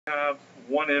have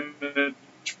one image,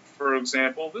 for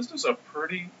example. This is a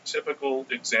pretty typical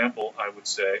example, I would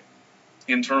say,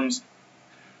 in terms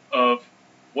of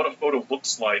what a photo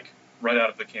looks like right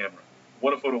out of the camera.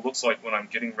 What a photo looks like when I'm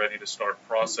getting ready to start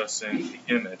processing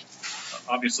the image.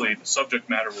 Obviously, the subject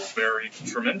matter will vary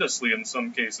tremendously in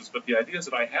some cases, but the idea is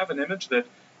that I have an image that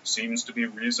seems to be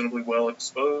reasonably well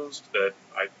exposed, that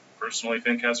I personally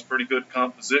think has pretty good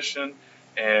composition,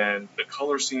 and the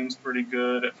color seems pretty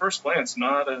good. At first glance,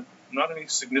 not any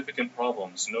significant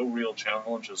problems, no real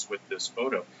challenges with this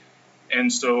photo.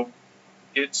 And so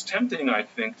it's tempting, I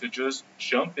think, to just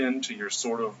jump into your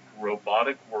sort of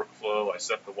robotic workflow. I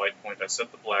set the white point, I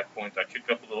set the black point, I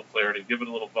kick up a little clarity, give it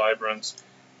a little vibrance,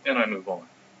 and I move on.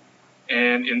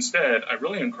 And instead, I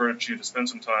really encourage you to spend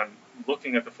some time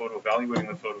looking at the photo, evaluating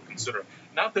the photo, considering.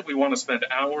 Not that we want to spend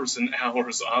hours and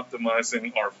hours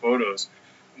optimizing our photos,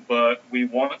 but we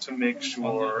want to make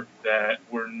sure that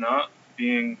we're not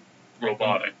being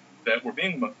robotic, that we're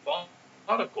being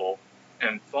methodical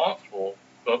and thoughtful,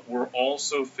 but we're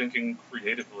also thinking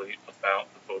creatively about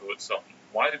the photo itself.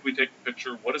 Why did we take the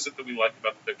picture? What is it that we like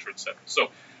about the picture, etc. So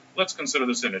let's consider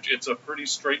this image. It's a pretty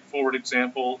straightforward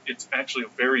example. It's actually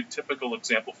a very typical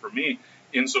example for me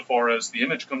insofar as the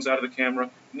image comes out of the camera,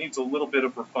 needs a little bit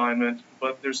of refinement,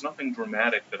 but there's nothing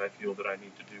dramatic that I feel that I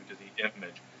need to do to the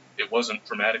image. It wasn't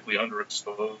dramatically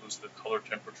underexposed, the color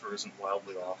temperature isn't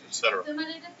wildly off, etc.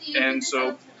 And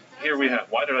so here we have,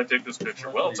 why did I take this picture?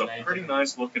 Well, it's a pretty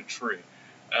nice looking tree.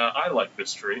 I like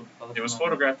this tree. It was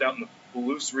photographed out in the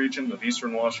Palouse region of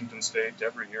eastern Washington state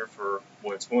every year for,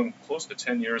 well, it's going close to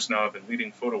 10 years now. I've been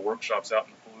leading photo workshops out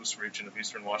in the Palouse region of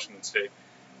eastern Washington state.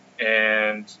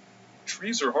 And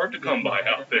trees are hard to come by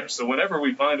out there. So whenever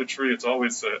we find a tree, it's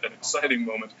always an exciting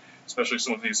moment, especially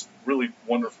some of these really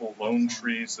wonderful lone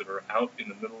trees that are out in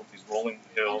the middle of these rolling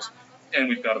hills. And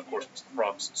we've got, of course,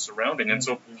 crops surrounding. And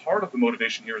so part of the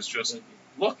motivation here is just,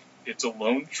 look, it's a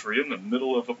lone tree in the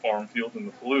middle of a farm field in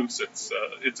the Palouse.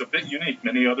 It's a bit unique.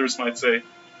 Many others might say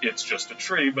it's just a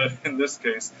tree, but in this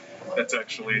case, that's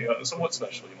actually somewhat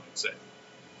special, you might say.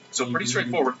 So pretty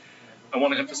straightforward. I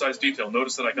want to emphasize detail.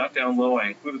 Notice that I got down low. I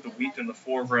included the wheat in the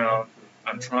foreground.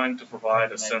 I'm trying to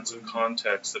provide a sense of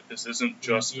context that this isn't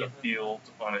just a field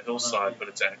on a hillside, but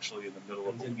it's actually in the middle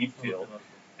of a wheat field.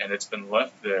 And it's been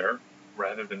left there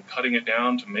rather than cutting it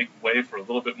down to make way for a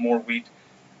little bit more wheat.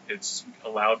 It's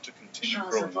allowed to continue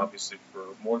growing, obviously, for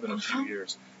more than a few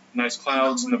years. Nice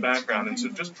clouds in the background, and so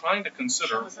just trying to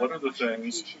consider what are the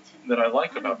things that I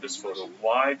like about this photo.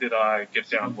 Why did I get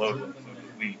down low to include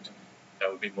the wheat?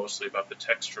 That would be mostly about the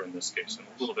texture in this case, and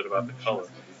a little bit about the color.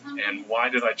 And why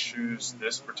did I choose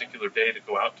this particular day to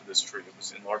go out to this tree? It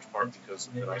was in large part because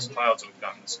of the nice clouds that we've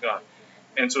got in the sky.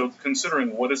 And so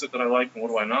considering what is it that I like and what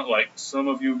do I not like, some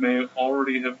of you may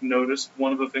already have noticed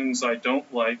one of the things I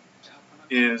don't like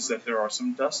is that there are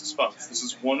some dust spots. This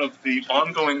is one of the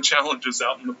ongoing challenges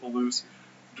out in the Palouse.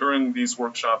 During these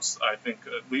workshops, I think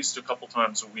at least a couple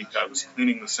times a week, I was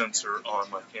cleaning the sensor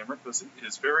on my camera because it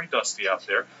is very dusty out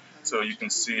there. So you can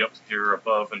see up here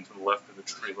above and to the left of the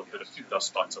tree a little bit, a few dust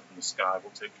spots up in the sky.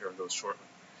 We'll take care of those shortly.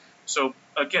 So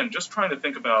again, just trying to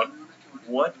think about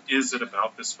what is it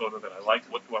about this photo that I like,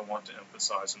 what do I want to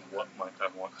emphasize, and what might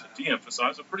I want to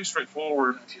de-emphasize. A pretty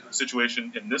straightforward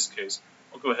situation in this case.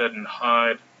 I'll go ahead and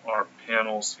hide our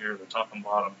panels here, the top and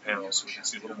bottom panels, so we can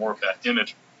see a little more of that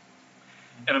image.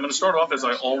 And I'm going to start off as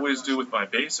I always do with my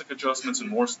basic adjustments, and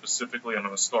more specifically, I'm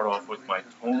going to start off with my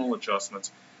tonal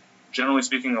adjustments. Generally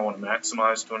speaking, I want to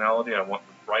maximize tonality. I want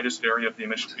the brightest area of the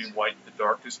image to be white, the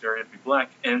darkest area to be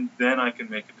black, and then I can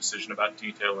make a decision about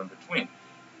detail in between.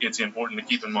 It's important to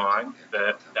keep in mind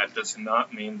that that does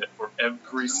not mean that for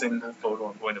every single photo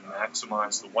I'm going to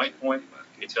maximize the white point.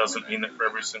 It doesn't mean that for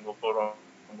every single photo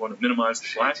I'm going to minimize the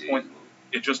black point.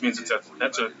 It just means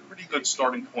that's a pretty good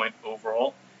starting point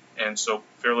overall. And so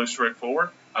fairly straightforward.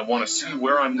 I want to see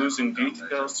where I'm losing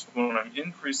details when I'm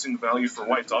increasing the value for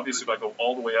whites. Obviously, if I go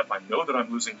all the way up, I know that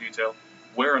I'm losing detail.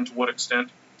 Where and to what extent?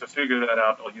 To figure that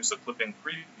out, I'll use the clipping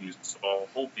preview. So I'll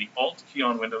hold the Alt key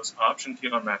on Windows, Option key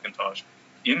on Macintosh,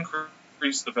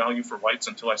 increase the value for whites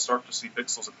until I start to see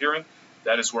pixels appearing.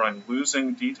 That is where I'm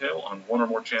losing detail on one or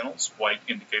more channels. White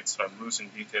indicates that I'm losing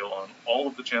detail on all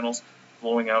of the channels,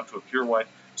 blowing out to a pure white.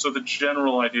 So the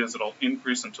general idea is that I'll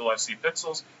increase until I see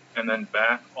pixels, and then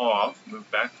back off, move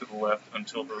back to the left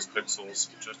until those pixels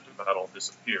just about all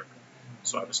disappear.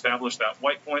 So I've established that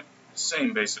white point.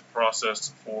 Same basic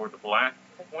process for the black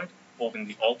point, holding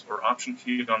the Alt or Option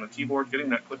key on the keyboard, getting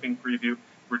that clipping preview,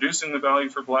 reducing the value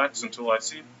for blacks until I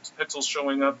see pixels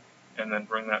showing up, and then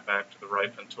bring that back to the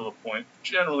right until the point,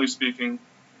 generally speaking,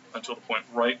 until the point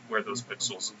right where those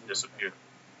pixels disappear.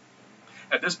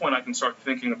 At this point, I can start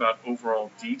thinking about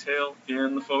overall detail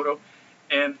in the photo,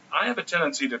 and I have a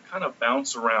tendency to kind of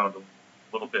bounce around a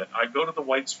little bit. I go to the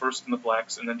whites first and the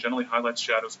blacks, and then generally highlights,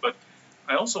 shadows, but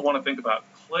I also want to think about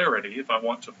clarity if I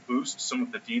want to boost some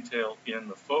of the detail in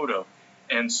the photo.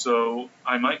 And so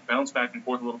I might bounce back and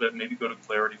forth a little bit, maybe go to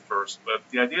clarity first. But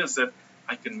the idea is that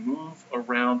I can move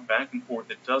around back and forth.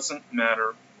 It doesn't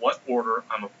matter what order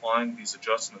I'm applying these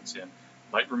adjustments in.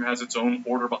 Lightroom has its own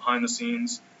order behind the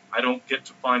scenes. I don't get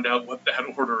to find out what that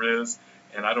order is,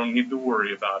 and I don't need to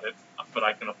worry about it. But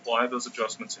I can apply those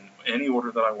adjustments in any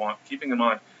order that I want, keeping in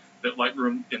mind that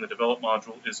Lightroom in the develop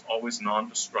module is always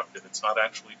non-destructive. It's not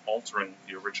actually altering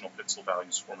the original pixel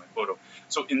values for my photo.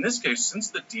 So in this case,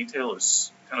 since the detail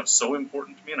is kind of so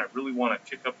important to me and I really want to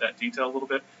kick up that detail a little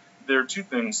bit, there are two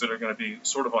things that are going to be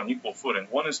sort of on equal footing.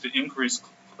 One is to increase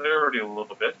clarity a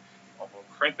little bit. I'll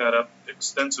crank that up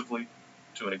extensively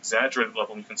to an exaggerated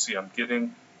level. You can see I'm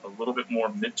getting a little bit more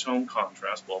mid-tone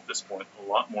contrast. Well, at this point, a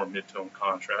lot more mid-tone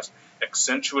contrast.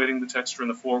 Accentuating the texture in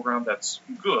the foreground, that's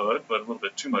good, but a little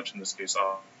bit too much in this case.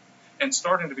 And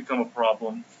starting to become a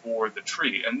problem for the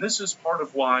tree. And this is part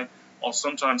of why I'll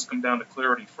sometimes come down to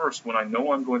clarity first. When I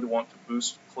know I'm going to want to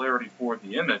boost clarity for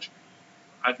the image,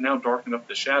 I've now darkened up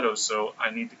the shadows, so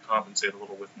I need to compensate a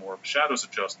little with more of a shadows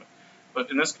adjustment. But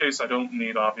in this case, I don't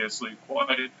need, obviously,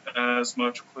 quite as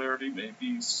much clarity.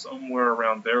 Maybe somewhere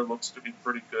around there looks to be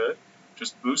pretty good.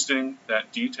 Just boosting that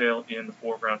detail in the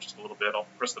foreground just a little bit. I'll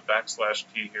press the backslash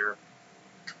key here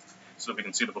so that we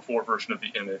can see the before version of the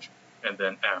image and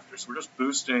then after. So we're just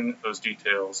boosting those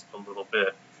details a little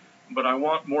bit. But I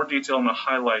want more detail in the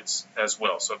highlights as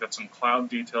well. So I've got some cloud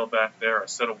detail back there. I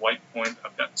set a white point.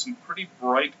 I've got some pretty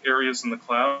bright areas in the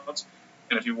clouds.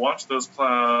 And if you watch those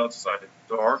clouds, as I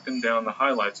darken down the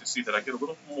highlights, you see that I get a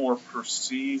little more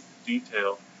perceived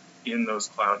detail in those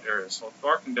cloud areas. So I'll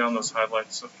darken down those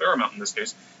highlights a fair amount in this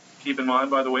case. Keep in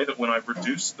mind, by the way, that when I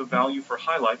reduce the value for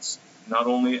highlights, not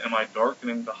only am I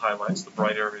darkening the highlights, the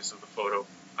bright areas of the photo,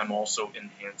 I'm also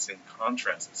enhancing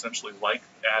contrast, essentially like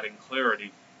adding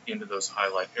clarity into those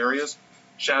highlight areas.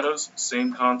 Shadows,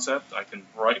 same concept. I can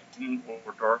brighten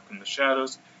or darken the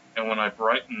shadows. And when I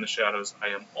brighten the shadows, I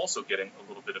am also getting a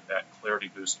little bit of that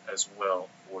clarity boost as well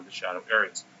for the shadow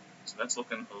areas. So that's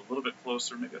looking a little bit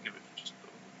closer. Maybe I'll give it just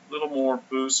a little more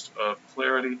boost of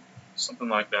clarity. Something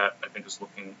like that I think is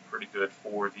looking pretty good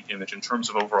for the image. In terms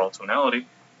of overall tonality,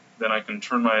 then I can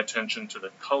turn my attention to the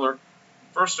color.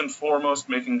 First and foremost,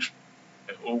 making sure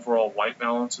the overall white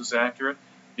balance is accurate.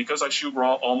 Because I shoot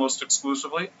RAW almost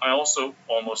exclusively, I also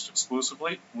almost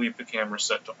exclusively leave the camera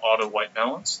set to auto white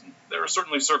balance. There are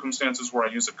certainly circumstances where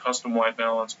I use a custom white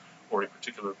balance or a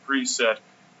particular preset,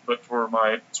 but for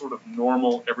my sort of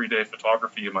normal everyday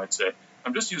photography, you might say,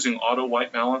 I'm just using auto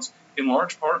white balance in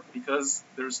large part because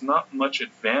there's not much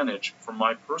advantage from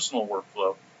my personal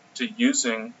workflow to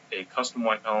using a custom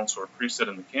white balance or a preset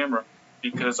in the camera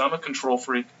because I'm a control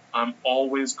freak. I'm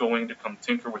always going to come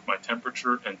tinker with my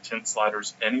temperature and tint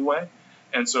sliders anyway.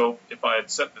 And so if I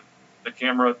had set the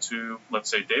camera to, let's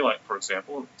say, daylight, for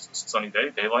example, it's a sunny day,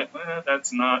 daylight,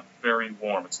 that's not very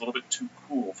warm. It's a little bit too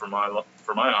cool for my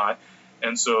eye.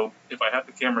 And so if I had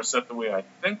the camera set the way I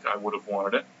think I would have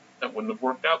wanted it, that wouldn't have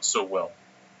worked out so well.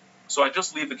 So I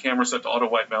just leave the camera set to auto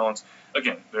white balance.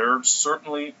 Again, there are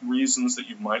certainly reasons that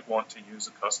you might want to use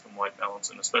a custom white balance,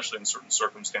 and especially in certain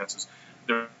circumstances,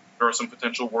 there are some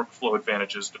potential workflow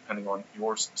advantages depending on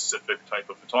your specific type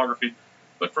of photography.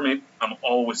 But for me, I'm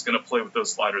always going to play with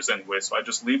those sliders anyway, so I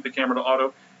just leave the camera to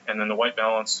auto, and then the white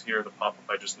balance here, the pop-up,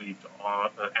 I just leave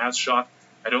to as shot.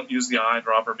 I don't use the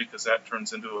eyedropper because that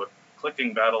turns into a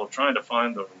clicking battle of trying to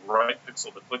find the right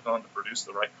pixel to click on to produce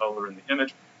the right color in the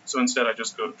image. So instead, I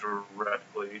just go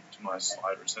directly to my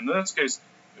sliders. And in this case,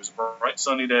 it was a bright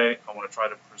sunny day. I want to try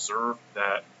to preserve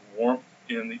that warmth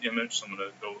in the image, so I'm going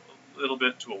to go a little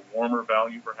bit to a warmer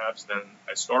value perhaps than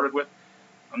I started with.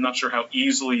 I'm not sure how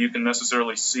easily you can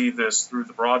necessarily see this through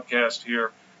the broadcast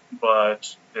here,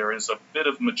 but there is a bit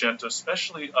of magenta,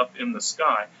 especially up in the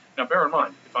sky. Now bear in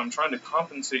mind, if I'm trying to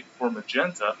compensate for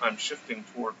magenta, I'm shifting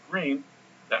toward green.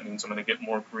 That means I'm going to get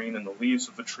more green in the leaves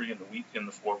of the tree and the wheat in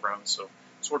the foreground. So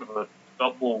sort of a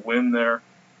double win there.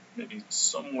 Maybe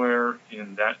somewhere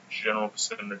in that general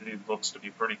vicinity looks to be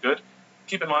pretty good.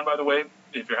 Keep in mind, by the way,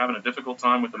 if you're having a difficult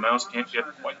time with the mouse, can't get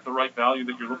quite the right value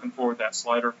that you're looking for with that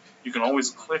slider, you can always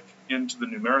click into the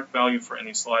numeric value for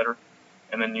any slider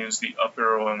and then use the up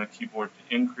arrow on the keyboard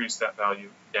to increase that value,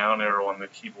 down arrow on the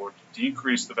keyboard to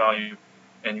decrease the value,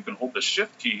 and you can hold the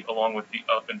shift key along with the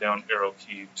up and down arrow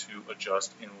key to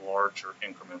adjust in larger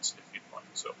increments if you'd like.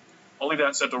 So I'll leave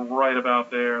that set to right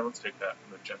about there. Let's take that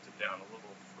magenta down a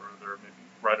little further, maybe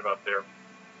right about there.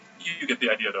 you get the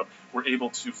idea, though. We're able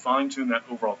to fine-tune that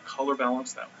overall color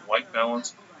balance, that white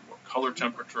balance, or color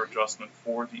temperature adjustment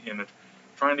for the image,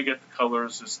 trying to get the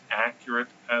colors as accurate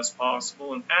as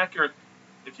possible. And accurate,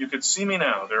 if you could see me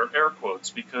now, there are air quotes,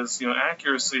 because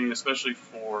accuracy, especially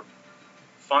for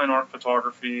fine art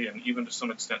photography and even to some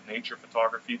extent nature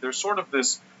photography, there's sort of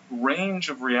this range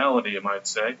of reality, I might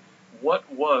say.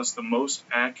 What was the most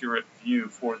accurate view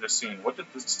for this scene? What did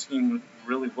this scene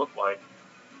really look like?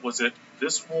 Was it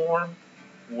this warm?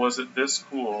 Was it this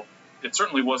cool? It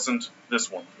certainly wasn't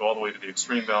this warm. Go all the way to the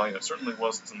extreme value. It certainly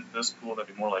wasn't this cool.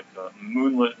 That'd be more like a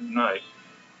moonlit night.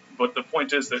 But the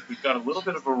point is that we've got a little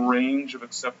bit of a range of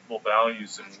acceptable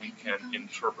values, and we can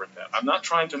interpret that. I'm not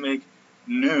trying to make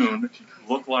noon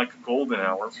look like golden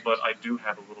hour, but I do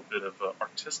have a little bit of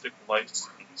artistic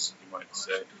license, you might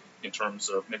say, in terms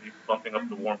of maybe bumping up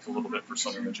the warmth a little bit for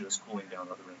some images, cooling down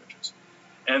other images.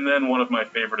 And then one of my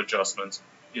favorite adjustments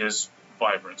is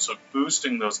vibrance, so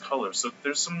boosting those colors. So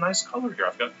there's some nice color here.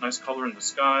 I've got nice color in the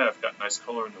sky. I've got nice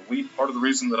color in the wheat. Part of the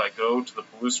reason that I go to the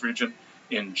Palouse region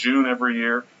in June every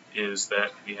year is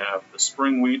that we have the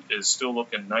spring wheat is still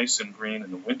looking nice and green,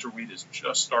 and the winter wheat is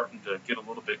just starting to get a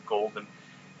little bit golden.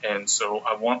 And so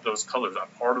I want those colors.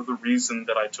 Part of the reason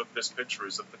that I took this picture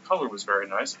is that the color was very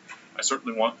nice. I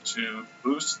certainly want to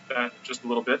boost that just a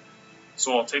little bit.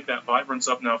 So I'll take that vibrance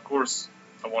up. Now, of course,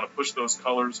 I want to push those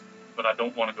colors, but I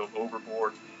don't want to go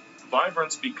overboard.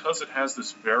 Vibrance, because it has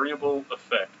this variable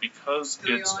effect, because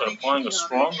it's applying a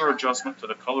stronger adjustment to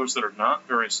the colors that are not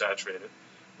very saturated,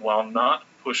 while not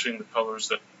pushing the colors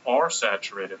that are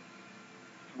saturated,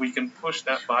 we can push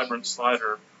that vibrance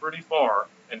slider pretty far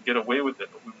and get away with it,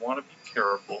 but we want to be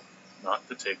careful not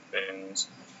to take things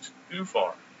too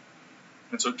far.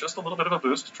 And so just a little bit of a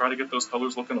boost to try to get those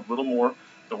colors looking a little more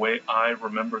the way I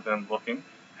remember them looking.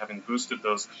 Having boosted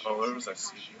those colors, I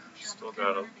see here still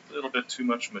got a little bit too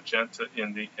much magenta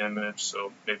in the image,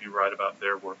 so maybe right about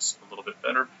there works a little bit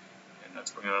better. And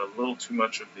that's bringing out a little too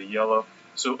much of the yellow.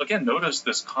 So again, notice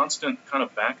this constant kind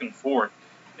of back and forth.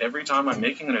 Every time I'm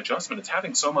making an adjustment, it's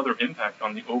having some other impact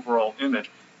on the overall image.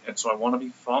 And so I want to be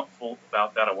thoughtful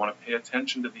about that. I want to pay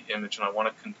attention to the image, and I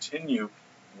want to continue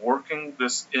working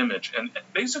this image. And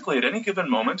basically at any given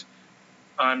moment,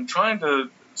 I'm trying to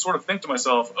sort of think to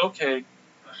myself, okay,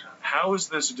 how is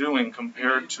this doing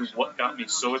compared to what got me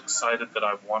so excited that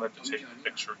I wanted to take the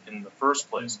picture in the first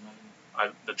place?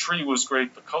 The tree was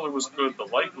great, the color was good, the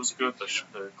light was good,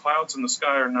 the clouds in the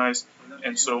sky are nice,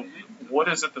 and so what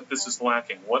is it that this is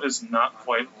lacking? What is not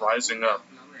quite rising up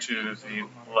to the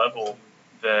level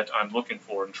that I'm looking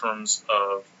for in terms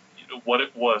of what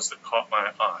it was that caught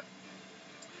my eye?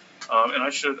 And I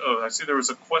see there was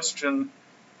a question.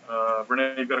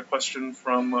 Renee, you've got a question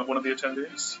from one of the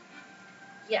attendees?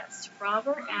 Yes,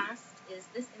 Robert asked, is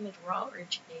this image raw or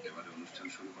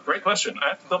JPEG? Great question. I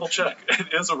have to double check.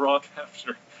 It is a raw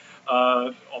capture.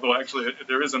 Although actually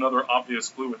there is another obvious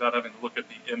clue without having to look at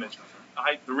the image.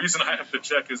 The reason I have to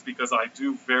check is because I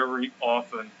do very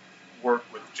often work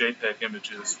with JPEG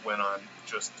images when I'm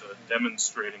just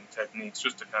demonstrating techniques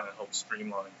just to kind of help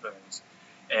streamline things.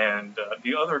 And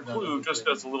the other clue, just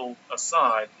as a little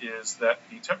aside, is that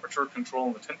the temperature control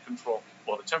and the tint control,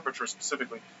 well, the temperature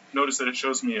specifically, notice that it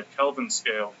shows me a Kelvin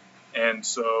scale. And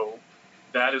so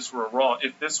that is for a raw.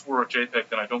 If this were a JPEG,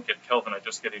 then I don't get Kelvin, I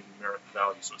just get a numeric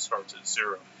value, so it starts at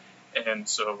 0. And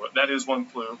so that is one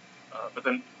clue. But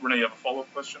then, Renee, you have a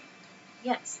follow-up question?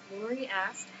 Yes, Lori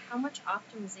asked, how much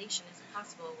optimization is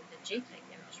possible with a JPEG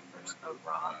image versus a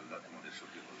RAW?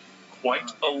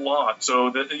 Quite a lot.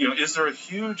 So, is there a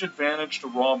huge advantage to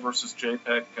RAW versus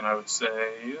JPEG? And I would say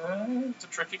it's a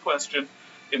tricky question.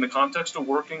 In the context of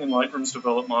working in Lightroom's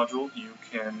Develop module, you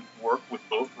can work with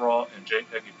both RAW and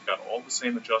JPEG. You've got all the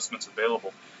same adjustments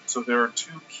available. So there are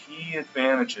two key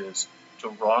advantages to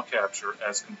RAW capture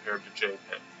as compared to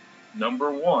JPEG.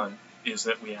 Number one is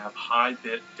that we have high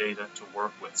bit data to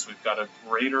work with. So we've got a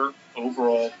greater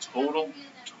overall total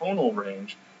tonal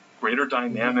range, greater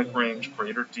dynamic range,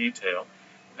 greater detail,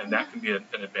 and that can be an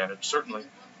advantage, certainly.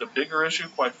 The bigger issue,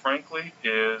 quite frankly,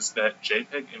 is that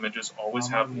JPEG images always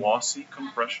have lossy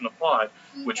compression applied,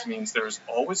 which means there's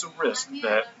always a risk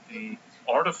that the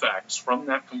artifacts from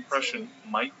that compression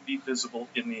might be visible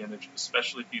in the image,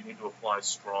 especially if you need to apply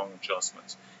strong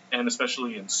adjustments. And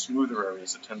especially in smoother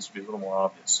areas, it tends to be a little more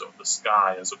obvious. So the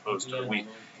sky as opposed to the wheat.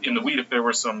 In the wheat, if there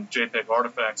were some JPEG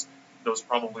artifacts, those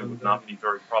probably would not be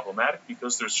very problematic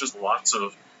because there's just lots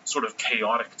of sort of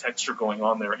chaotic texture going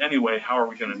on there. Anyway, how are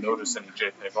we going to notice any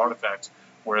JPEG artifacts?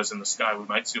 Whereas in the sky, we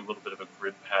might see a little bit of a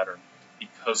grid pattern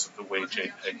because of the way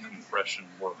JPEG compression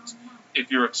works.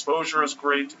 If your exposure is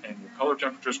great and your color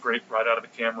temperature is great right out of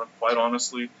the camera, quite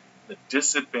honestly, The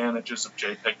disadvantages of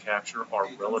JPEG capture are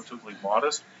relatively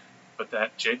modest, but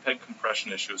that JPEG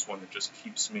compression issue is one that just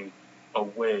keeps me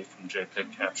away from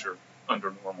JPEG capture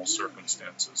under normal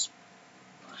circumstances.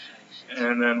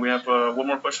 And then we have one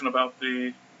more question about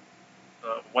the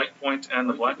white point and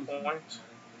the black point.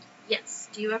 Yes.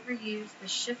 Do you ever use the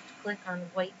shift click on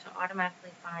white to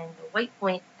automatically find the white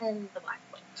point and the black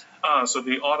point? So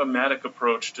the automatic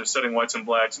approach to setting whites and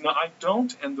blacks. No, I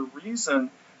don't, and the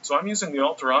reason, so I'm using the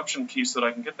Alt Option key so that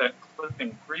I can get that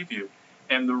clipping preview,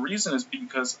 and the reason is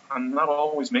because I'm not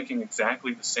always making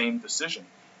exactly the same decision.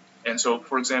 And so,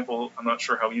 for example, I'm not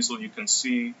sure how easily you can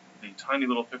see the tiny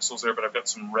little pixels there, but I've got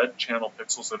some red channel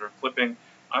pixels that are clipping.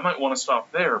 I might want to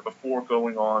stop there before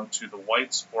going on to the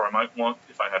whites, or I might want,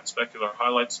 if I have specular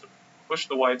highlights, to push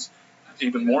the whites.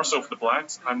 Even more so for the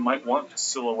blacks, I might want the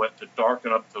silhouette to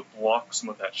darken up to block some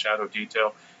of that shadow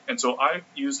detail. And so I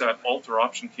use that Alt or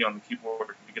Option key on the keyboard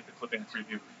to get the clipping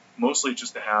preview, mostly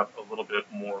just to have a little bit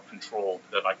more control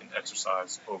that I can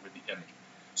exercise over the image.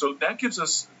 So that gives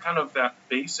us kind of that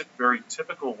basic, very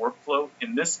typical workflow.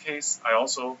 In this case, I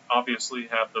also obviously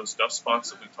have those dust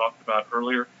spots that we talked about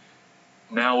earlier.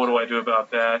 Now what do I do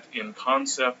about that? In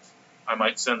concept, I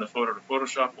might send the photo to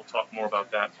Photoshop. We'll talk more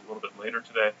about that a little bit later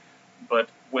today. But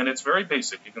when it's very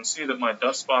basic, you can see that my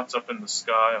dust spots up in the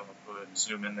sky. I'll go ahead and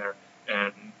zoom in there,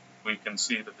 and we can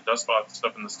see that the dust spots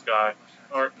up in the sky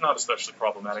are not especially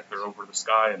problematic. They're over the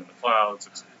sky and in the clouds.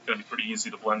 It's going to be pretty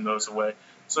easy to blend those away.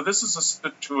 So this is a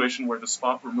situation where the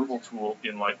spot removal tool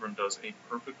in Lightroom does a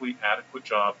perfectly adequate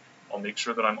job. I'll make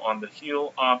sure that I'm on the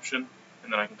heal option,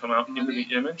 and then I can come out into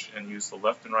the image and use the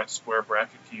left and right square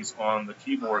bracket keys on the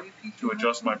keyboard to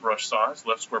adjust my brush size.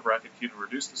 Left square bracket key to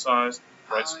reduce the size,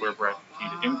 right square bracket key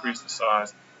to increase the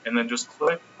size, and then just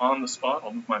click on the spot.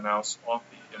 I'll move my mouse off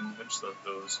the image so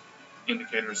those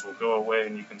indicators will go away,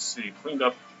 and you can see cleaned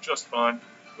up just fine.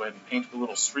 Go ahead and paint a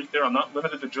little streak there. I'm not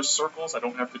limited to just circles. I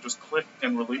don't have to just click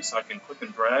and release. I can click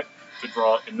and drag to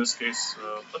draw, in this case,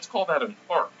 let's call that an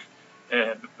arc.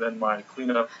 And then my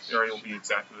cleanup area will be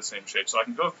exactly the same shape. So I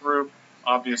can go through,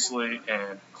 obviously,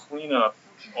 and clean up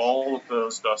all of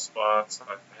those dust spots.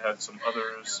 I've had some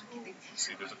others. Let's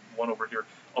see, there's one over here.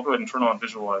 I'll go ahead and turn on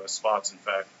Visualize Spots, in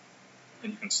fact,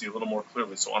 and you can see a little more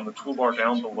clearly. So on the toolbar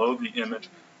down below the image,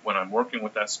 when I'm working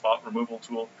with that spot removal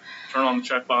tool, turn on the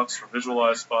checkbox for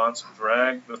Visualize Spots,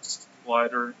 drag the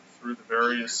slider through the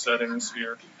various settings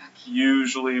here.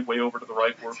 Usually way over to the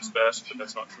right works best, but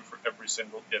that's not true for every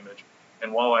single image.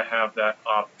 And while I have that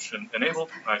option enabled,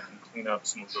 I can clean up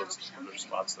some of those other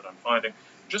spots that I'm finding.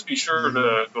 Just be sure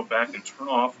to go back and turn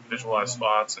off Visualize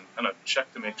Spots and kind of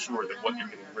check to make sure that what you're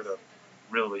getting rid of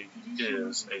really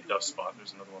is a dust spot.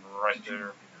 There's another one right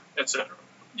there, etc.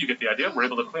 You get the idea. We're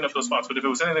able to clean up those spots. But if it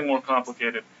was anything more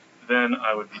complicated, then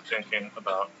I would be thinking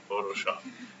about Photoshop.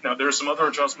 Now, there are some other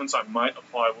adjustments I might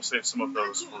apply. We'll save some of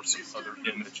those for some other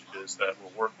images that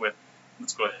we'll work with.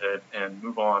 Let's go ahead and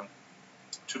move on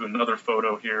to another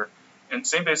photo here. And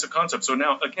same basic concept. So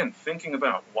now, again, thinking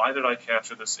about why did I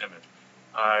capture this image?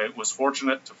 I was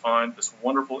fortunate to find this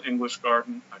wonderful English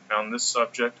garden. I found this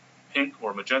subject, pink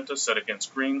or magenta, set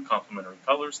against green, complementary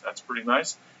colors. That's pretty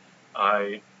nice.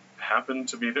 I happened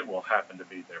to be there.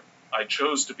 I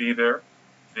chose to be there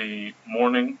the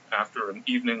morning after an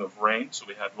evening of rain, so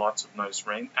we had lots of nice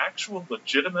rain. Actual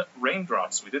legitimate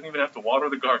raindrops. We didn't even have to water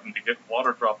the garden to get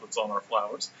water droplets on our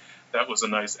flowers. That was a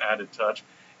nice added touch.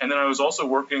 And then I was also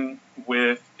working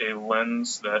with a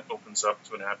lens that opens up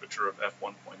to an aperture of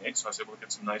f1.8, so I was able to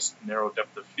get some nice narrow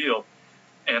depth of field.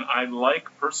 And I like,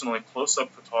 personally,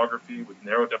 close-up photography with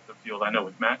narrow depth of field. I know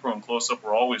with macro and close-up,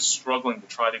 we're always struggling to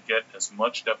try to get as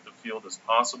much depth of field as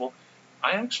possible.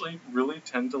 I actually really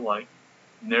tend to like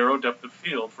narrow depth of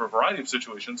field for a variety of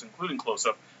situations, including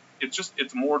close-up.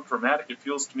 It's more dramatic. It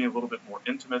feels to me a little bit more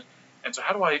intimate. And so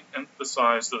how do I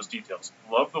emphasize those details?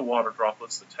 Love the water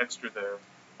droplets, the texture there,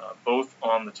 both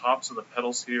on the tops of the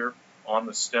petals here, on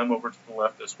the stem over to the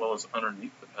left, as well as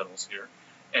underneath the petals here.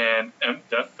 And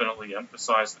definitely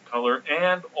emphasize the color.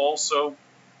 And also,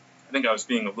 I think I was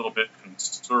being a little bit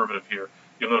conservative here.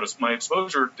 You'll notice my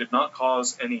exposure did not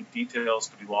cause any details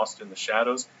to be lost in the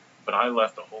shadows, but I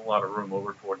left a whole lot of room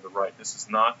over toward the right. This is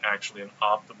not actually an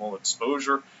optimal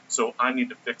exposure, so I need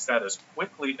to fix that as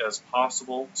quickly as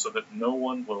possible so that no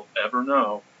one will ever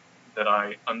know that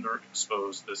I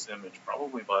underexposed this image,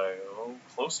 probably by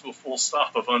close to a full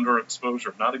stop of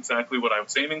underexposure. Not exactly what I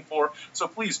was aiming for, so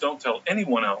please don't tell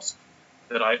anyone else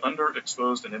that I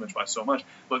underexposed an image by so much.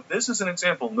 But this is an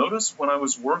example. Notice when I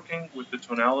was working with the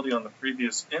tonality on the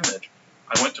previous image,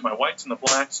 I went to my whites and the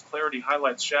blacks, clarity,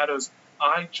 highlights, shadows.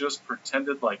 I just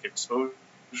pretended like exposure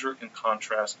and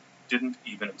contrast didn't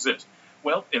even exist.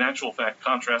 Well, in actual fact,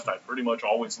 contrast I pretty much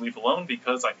always leave alone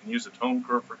because I can use a tone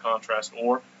curve for contrast,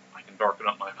 or I can darken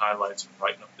up my highlights and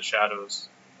brighten up the shadows.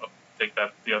 Oh, take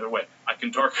that the other way. I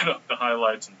can darken up the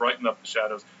highlights and brighten up the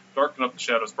shadows, darken up the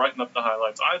shadows, brighten up the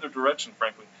highlights, either direction,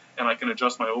 frankly, and I can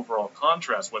adjust my overall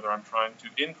contrast, whether I'm trying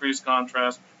to increase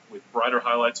contrast with brighter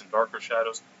highlights and darker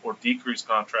shadows, or decrease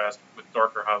contrast with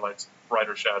darker highlights,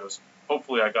 brighter shadows.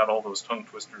 Hopefully I got all those tongue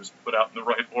twisters put out in the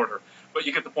right order. But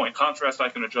you get the point. Contrast I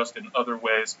can adjust in other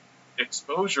ways.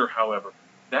 Exposure, however,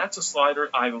 that's a slider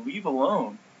I leave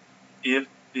alone if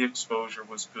the exposure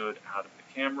was good out of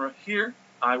the camera. Here,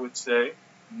 I would say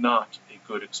not a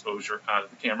good exposure out of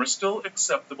the camera. Still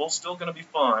acceptable, still going to be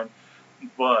fine,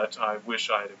 but I wish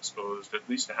I had exposed at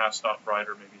least a half stop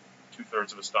brighter, maybe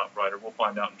 2/3 of a stop brighter. We'll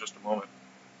find out in just a moment.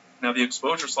 Now, the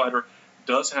exposure slider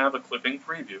does have a clipping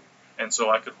preview, and so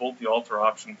I could hold the Alt or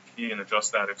Option key and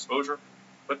adjust that exposure,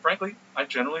 but frankly, I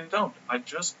generally don't. I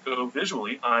just go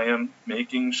visually. I am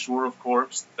making sure, of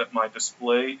course, that my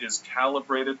display is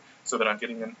calibrated so that I'm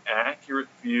getting an accurate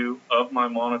view of my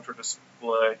monitor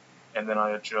display, and then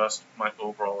I adjust my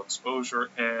overall exposure,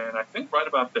 and I think right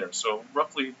about there. So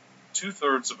roughly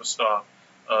 2/3 of a stop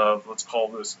of, let's call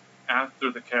this,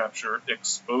 after the capture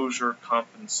exposure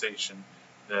compensation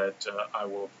that I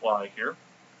will apply here.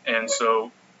 And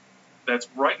so that's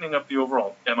brightening up the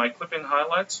overall. Am I clipping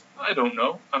highlights? I don't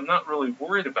know. I'm not really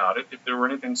worried about it. If there were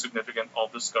anything significant, I'll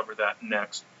discover that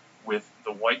next with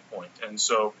the white point. And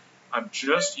so I'm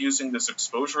just using this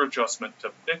exposure adjustment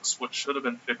to fix what should have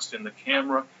been fixed in the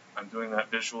camera. I'm doing that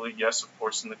visually. Yes, of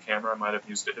course, in the camera I might have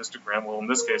used a histogram. Well, in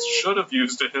this case, should have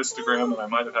used a histogram, and I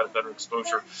might have had a better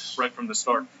exposure right from the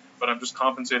start. But I'm just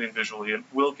compensating visually, and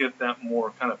we'll get that more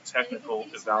kind of technical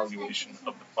evaluation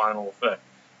of the final effect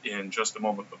in just a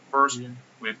moment. But first,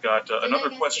 we've got another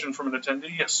question from an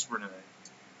attendee. Yes, Renee.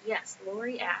 Yes,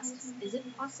 Lori asks, is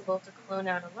it possible to clone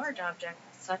out a large object,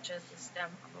 such as the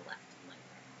stem on the left?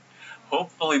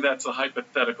 Hopefully that's a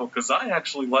hypothetical, because I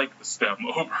actually like the stem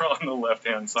over on the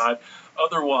left-hand side.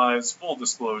 Otherwise, full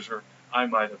disclosure, I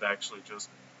might have actually just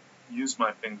used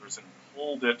my fingers and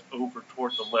pulled it over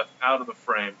toward the left out of the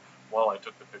frame while I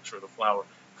took the picture of the flower.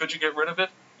 Could you get rid of it?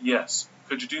 Yes.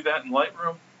 Could you do that in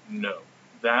Lightroom? No.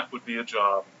 That would be a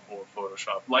job for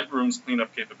Photoshop. Lightroom's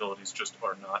cleanup capabilities just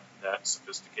are not that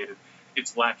sophisticated.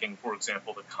 It's lacking, for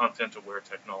example, the content-aware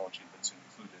technology that's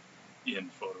included in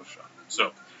Photoshop.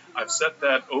 So I've set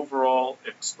that overall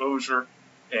exposure,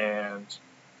 and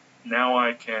now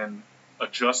I can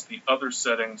adjust the other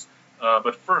settings.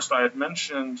 But first, I had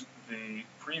mentioned the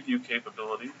preview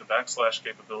capability, the backslash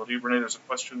capability. Renee, there's a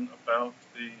question about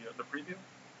the preview?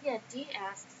 Yeah, Dee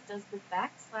asks, does the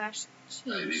backslash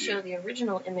key show the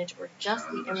original image or just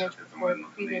the image before the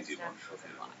previous step was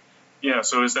applied? Yeah,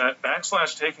 so is that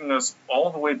backslash taking us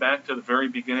all the way back to the very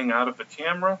beginning out of the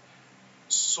camera?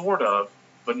 Sort of,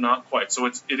 but not quite. So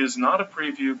it is not a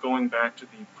preview going back to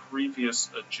the previous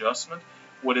adjustment.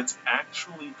 What it's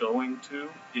actually going to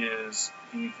is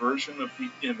the version of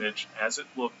the image as it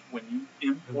looked when you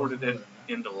imported it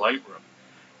into Lightroom.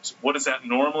 So what does that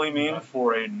normally mean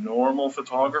for a normal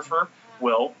photographer?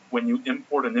 Well, when you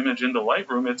import an image into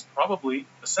Lightroom, it's probably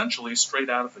essentially straight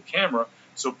out of the camera.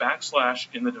 So backslash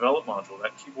in the develop module,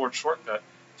 that keyboard shortcut,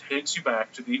 takes you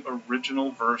back to the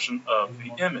original version of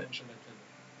the image.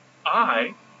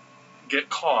 I get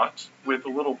caught with a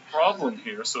little problem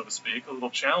here, so to speak, a little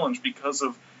challenge because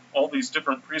of all these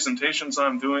different presentations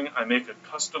I'm doing. I make a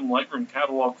custom Lightroom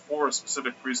catalog for a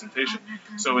specific presentation.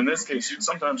 So in this case,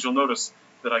 sometimes you'll notice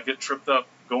that I get tripped up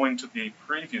going to the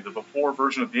preview, the before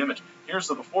version of the image. Here's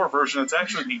the before version. It's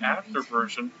actually the after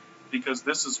version because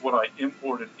this is what I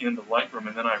imported into Lightroom,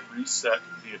 and then I reset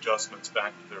the adjustments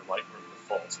back to their Lightroom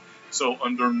defaults. So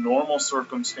under normal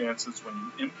circumstances, when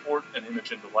you import an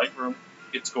image into Lightroom,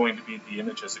 it's going to be the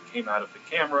image as it came out of the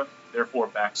camera. Therefore,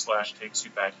 backslash takes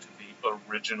you back to the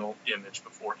original image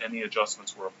before any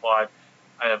adjustments were applied.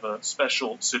 I have a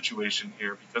special situation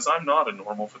here because I'm not a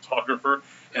normal photographer,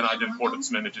 and I've imported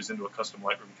some images into a custom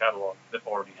Lightroom catalog that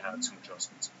already had some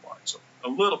adjustments applied. So a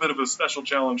little bit of a special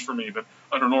challenge for me, but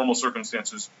under normal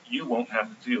circumstances, you won't have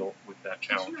to deal with that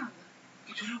challenge.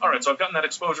 All right, so I've gotten that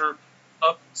exposure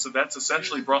up, so that's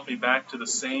essentially brought me back to the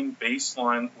same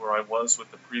baseline where I was with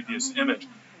the previous image.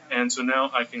 And so now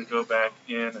I can go back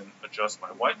in and adjust my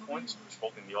white points, just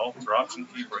holding the Alt or Option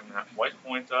key, bring that white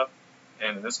point up,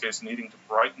 and in this case needing to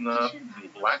brighten up the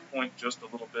black point just a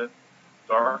little bit,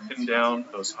 darken down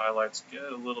those highlights, get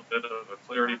a little bit of a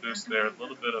clarity boost there, a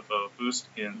little bit of a boost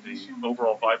in the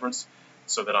overall vibrance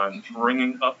so that I'm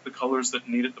bringing up the colors that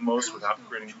need it the most without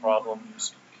creating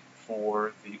problems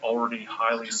for the already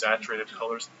highly saturated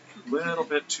colors. little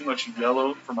bit too much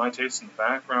yellow for my taste in the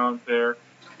background there,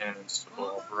 and so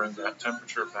I'll bring that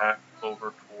temperature back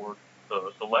over toward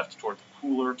the left, toward the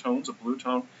cooler tones, a blue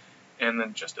tone, and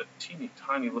then just a teeny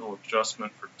tiny little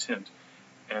adjustment for tint.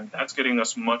 And that's getting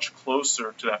us much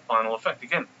closer to that final effect.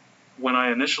 Again, when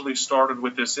I initially started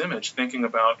with this image, thinking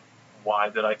about why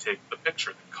did I take the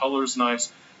picture? The color's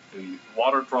nice, the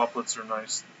water droplets are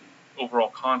nice, the overall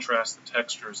contrast, the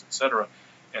textures, etc.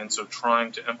 And so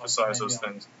trying to emphasize those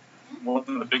things. One of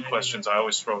the big questions I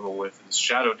always struggle with is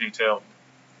shadow detail.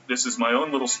 This is my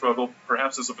own little struggle.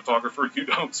 Perhaps as a photographer, you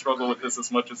don't struggle with this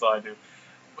as much as I do.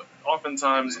 But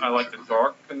oftentimes, I like to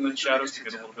darken the shadows to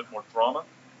get a little bit more drama.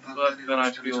 But then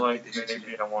I feel like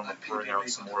maybe I want to bring out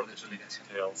some more of the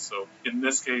details. So in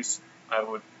this case, I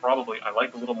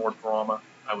like a little more drama.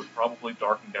 I would probably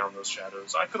darken down those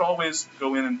shadows. I could always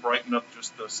go in and brighten up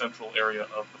just the central area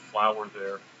of the flower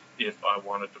there if I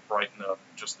wanted to brighten up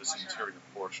just this interior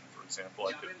portion, for example.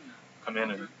 I could come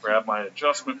in and grab my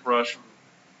adjustment brush.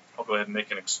 I'll go ahead and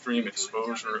make an extreme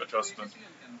exposure adjustment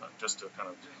just to kind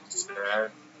of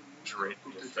exaggerate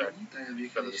the effect,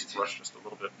 feather this brush just a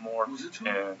little bit more,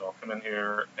 and I'll come in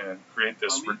here and create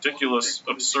this ridiculous,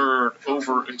 absurd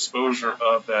overexposure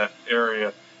of that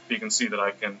area. You can see that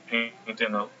I can paint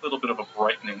in a little bit of a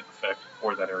brightening effect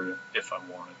for that area if I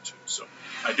wanted to. So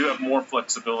I do have more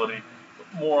flexibility,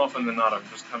 but more often than not, I'm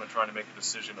just kind of trying to make a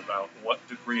decision about what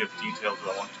degree of detail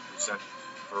do I want to present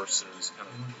versus kind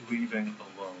of leaving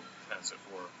alone, as it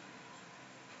were.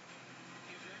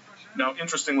 Now,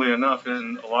 interestingly enough,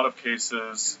 in a lot of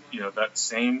cases, that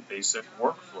same basic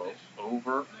workflow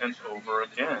over and over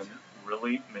again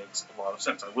really makes a lot of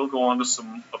sense. I will go on to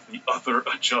some of the other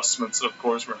adjustments, of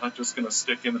course. We're not just going to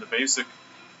stick into the basic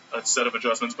set of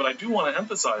adjustments, but I do want to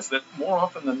emphasize that more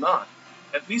often than not,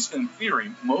 at least in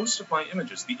theory, most of my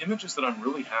images, the images that I'm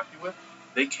really happy with,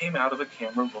 they came out of the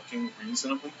camera looking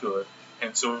reasonably good,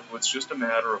 and so it's just a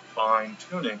matter of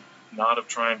fine-tuning, not of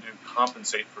trying to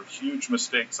compensate for huge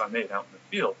mistakes I made out in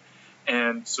the field.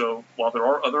 And so while there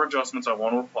are other adjustments I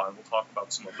want to apply, and we'll talk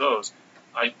about some of those,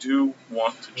 I do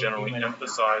want to generally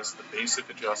emphasize the basic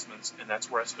adjustments, and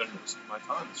that's where I spend most of my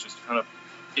time. It's just kind of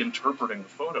interpreting the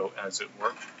photo, as it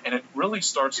were, and it really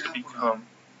starts to become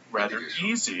rather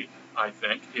easy, I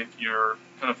think, if you're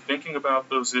kind of thinking about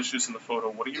those issues in the photo.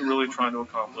 What are you really trying to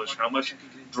accomplish? How much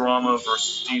drama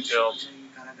versus detail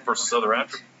versus other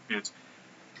attributes?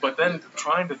 But then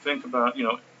trying to think about,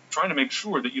 trying to make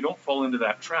sure that you don't fall into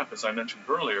that trap, as I mentioned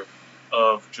earlier,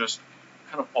 of just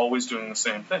kind of always doing the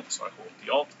same thing. So I hold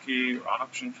the Alt key or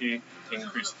Option key,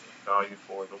 increase the value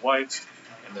for the whites,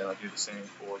 and then I do the same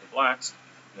for the blacks.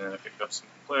 And then I pick up some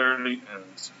clarity and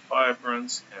some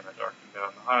vibrance, and I darken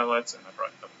down the highlights, and I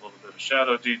brighten up a little bit of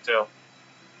shadow detail.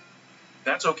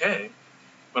 That's okay,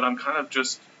 but I'm kind of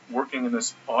just working in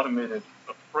this automated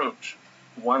approach.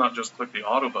 Why not just click the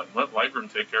auto button, let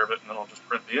Lightroom take care of it, and then I'll just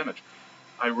print the image?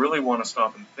 I really want to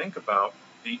stop and think about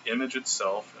the image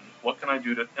itself and what can I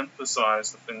do to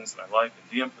emphasize the things that I like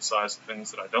and de-emphasize the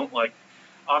things that I don't like.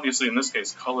 Obviously, in this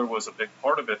case, color was a big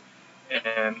part of it,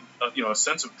 and a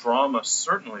sense of drama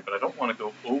certainly, but I don't want to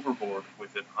go overboard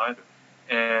with it either.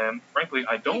 And frankly,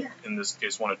 I don't, in this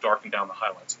case, want to darken down the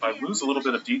highlights. If I lose a little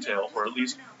bit of detail, or at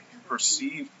least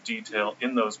perceived detail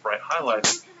in those bright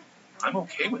highlights, I'm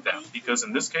okay with that, because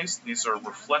in this case, these are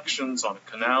reflections on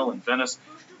a canal in Venice,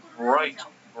 bright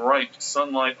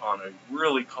sunlight on a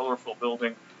really colorful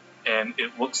building, and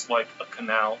it looks like a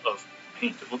canal of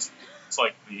paint. It's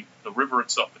like the river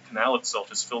itself, the canal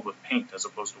itself is filled with paint as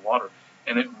opposed to water,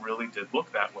 and it really did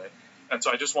look that way. And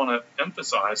so I just want to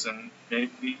emphasize and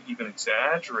maybe even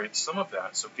exaggerate some of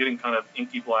that. So getting kind of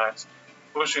inky blacks,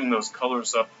 pushing those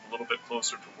colors up a little bit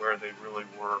closer to where they really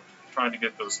were, trying to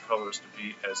get those colors to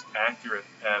be as accurate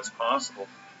as possible,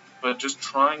 but just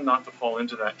trying not to fall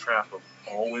into that trap of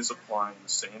always applying the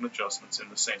same adjustments in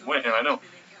the same way. And I know,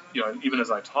 even as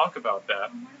I talk about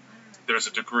that, there's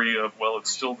a degree of, well, it's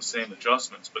still the same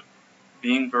adjustments, but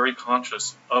being very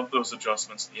conscious of those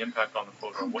adjustments, the impact on the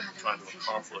photo, and what you're trying to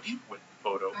accomplish with the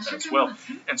photo as well.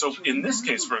 And so in this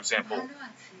case, for example,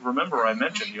 remember I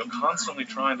mentioned, constantly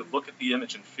trying to look at the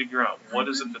image and figure out what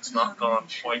is it that's not gone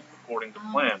quite according to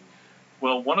plan.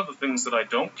 Well, one of the things that I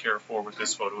don't care for with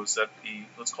this photo is that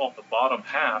let's call it the bottom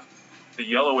half, the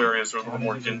yellow areas are a little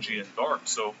more dingy and dark.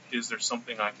 So is there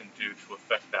something I can do to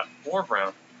affect that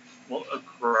foreground? Well, a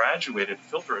graduated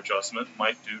filter adjustment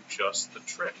might do just the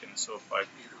trick. And so if I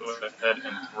go ahead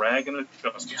and drag an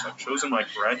adjustment, so I've chosen my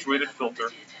graduated filter,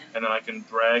 and then I can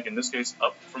drag, in this case,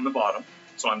 up from the bottom.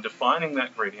 So I'm defining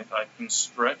that gradient. I can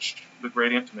stretch the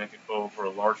gradient to make it go over a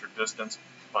larger distance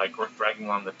by dragging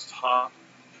on the top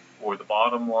or the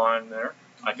bottom line there.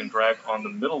 I can drag on the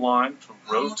middle line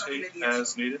to rotate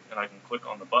as needed, and I can click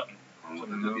on the button to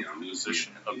move the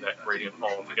position of that gradient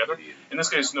altogether. In this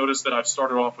case, notice that I've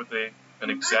started off with an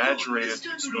exaggerated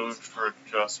exposure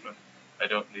adjustment. I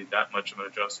don't need that much of an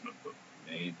adjustment, but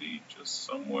maybe just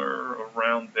somewhere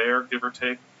around there, give or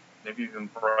take. Maybe even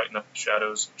brighten up the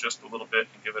shadows just a little bit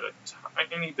and give it a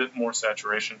tiny bit more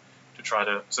saturation to try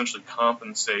to essentially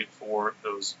compensate for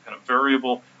those kind of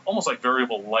variable, almost like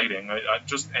variable lighting.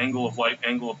 Just angle of light,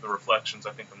 angle of the reflections,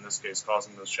 I think in this case,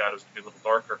 causing those shadows to be a little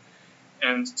darker.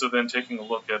 And so then taking a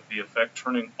look at the effect,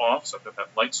 turning off, so I've got that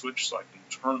light switch, so I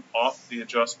can turn off the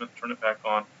adjustment, turn it back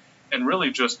on, and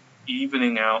really just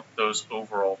evening out those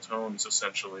overall tones,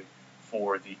 essentially,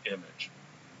 for the image.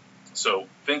 So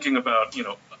thinking about,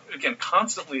 again,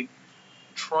 constantly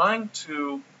trying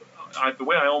to, the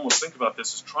way I almost think about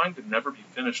this is trying to never be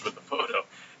finished with the photo.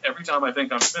 Every time I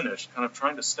think I'm finished, kind of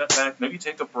trying to step back, maybe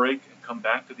take a break and come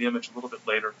back to the image a little bit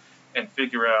later and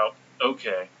figure out,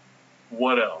 okay,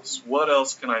 what else? What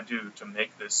else can I do to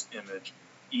make this image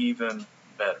even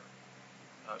better?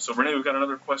 So Renee, we've got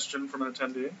another question from an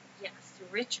attendee. Yes,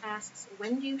 Rich asks,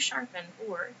 when do you sharpen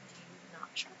or do you not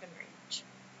sharpen very much?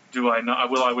 Do I not?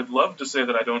 Well, I would love to say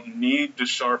that I don't need to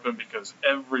sharpen because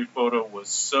every photo was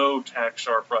so tack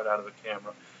sharp right out of the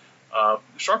camera.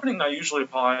 Sharpening I usually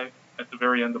apply at the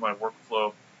very end of my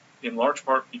workflow, in large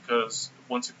part because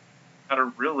once it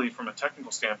matter really from a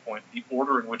technical standpoint, the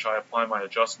order in which I apply my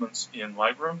adjustments in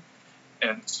Lightroom.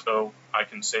 And so I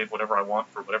can save whatever I want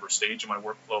for whatever stage of my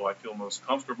workflow I feel most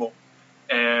comfortable.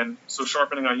 And so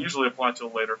sharpening I usually apply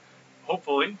till later.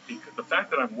 Hopefully, because the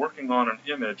fact that I'm working on an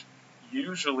image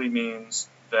usually means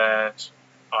that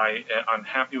I'm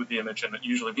happy with the image, and it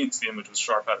usually means the image was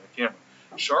sharp out of the camera.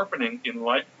 Sharpening in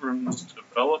Lightroom's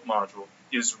Develop module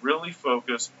is really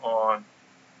focused on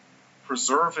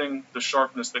preserving the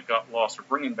sharpness that got lost, or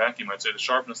bringing back, you might say, the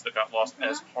sharpness that got lost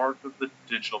as part of the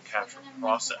digital capture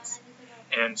process.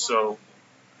 And so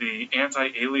the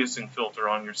anti-aliasing filter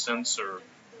on your sensor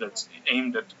that's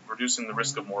aimed at reducing the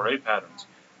risk of moire patterns,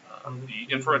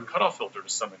 the infrared cutoff filter to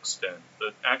some extent,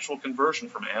 the actual conversion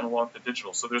from analog to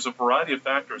digital. So there's a variety of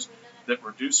factors that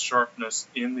reduce sharpness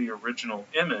in the original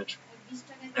image,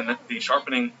 and that the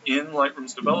sharpening in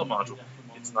Lightroom's Develop module,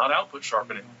 it's not output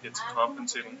sharpening, it's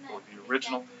compensating for the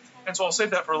original. And so I'll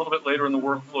save that for a little bit later in the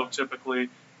workflow typically.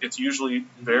 It's usually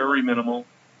very minimal,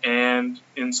 and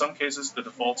in some cases the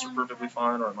defaults are perfectly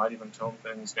fine, or I might even tone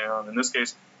things down. In this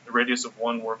case, the radius of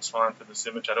 1 works fine for this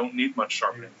image. I don't need much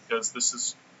sharpening because this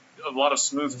is a lot of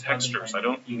smooth textures. I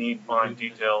don't need fine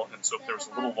detail, and so if there's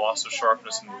a little loss of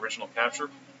sharpness in the original capture,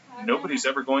 nobody's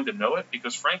ever going to know it,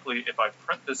 because frankly, if I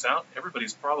print this out,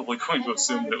 everybody's probably going to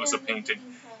assume that it was a painting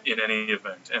in any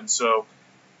event. And so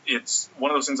it's one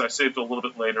of those things I saved a little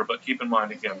bit later, but keep in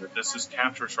mind again that this is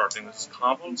capture sharpening. This is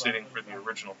compensating for the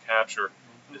original capture.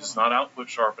 This is not output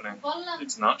sharpening.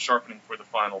 It's not sharpening for the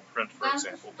final print, for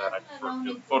example, that I prefer to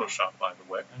do in Photoshop, by the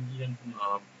way.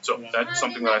 So that's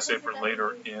something that I save for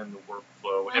later in the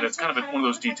workflow. And it's kind of one of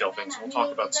those detail things. We'll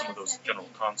talk about some of those general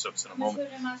concepts in a moment.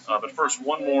 But first,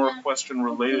 one more question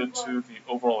related to the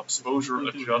overall exposure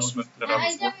adjustment that I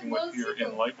was working with here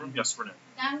in Lightroom. Yes, Renee?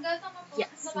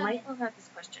 Yes, Michael had this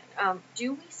question.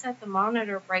 Do we set the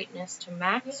monitor brightness to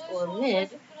max or mid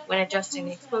when adjusting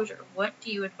the exposure? What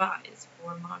do you advise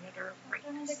for monitor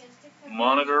brightness?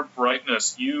 Monitor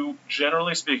brightness. You,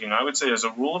 generally speaking, I would say as a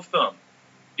rule of thumb,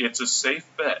 it's a safe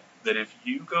bet that if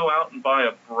you go out and buy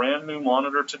a brand new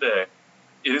monitor today,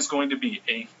 it is going to be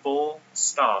a full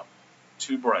stop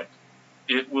too bright.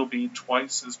 It will be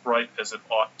twice as bright as it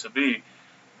ought to be.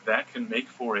 That can make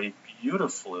for a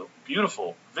beautiful,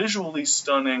 visually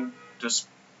stunning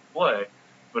display,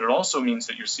 but it also means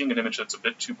that you're seeing an image that's a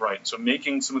bit too bright. So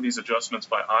making some of these adjustments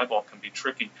by eyeball can be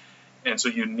tricky. And so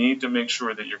you need to make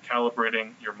sure that you're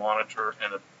calibrating your monitor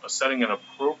and setting an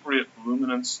appropriate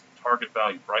luminance target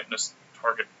value, brightness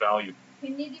target value.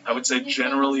 I would say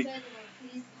generally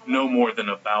no more than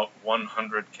about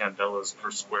 100 candelas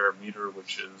per square meter,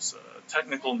 which is a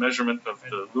technical measurement of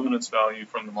the luminance value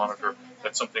from the monitor.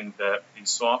 That's something that the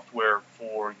software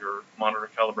for your monitor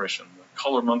calibration, the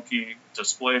Color Monkey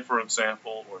display, for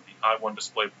example, or the i1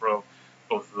 Display Pro,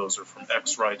 both of those are from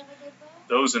X-Rite.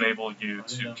 Those enable you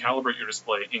to calibrate your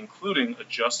display, including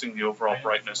adjusting the overall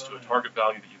brightness to a target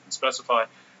value that you can specify.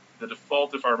 The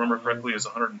default, if I remember correctly, is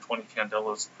 120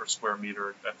 candelas per square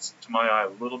meter. That's, to my eye,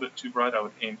 a little bit too bright. I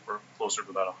would aim for closer to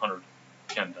about 100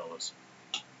 candelas.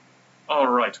 All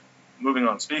right, moving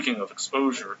on. Speaking of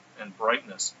exposure and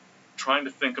brightness, trying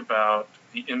to think about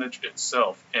the image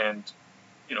itself and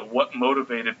what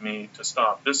motivated me to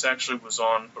stop. This actually was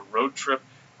on a road trip.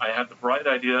 I had the bright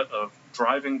idea of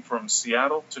driving from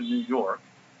Seattle to New York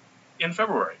in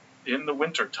February, in the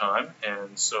winter time.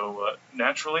 And so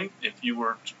naturally, if you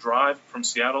were to drive from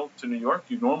Seattle to New York,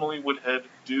 you normally would head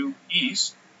due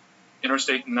east.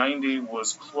 Interstate 90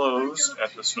 was closed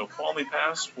at the Snoqualmie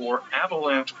Pass for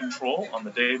avalanche control on the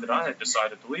day that I had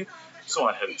decided to leave. So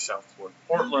I headed south toward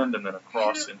Portland and then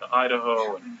across into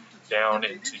Idaho and down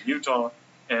into Utah.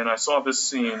 And I saw this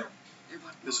scene.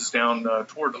 This is down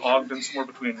toward Ogden, somewhere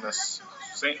between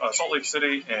Salt Lake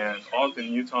City and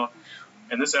Ogden, Utah.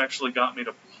 And this actually got me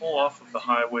to pull off of the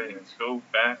highway and go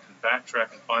back and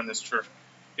backtrack and find this church,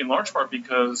 in large part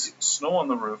because snow on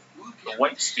the roof, the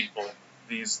white steeple,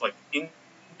 these like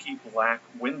inky black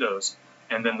windows,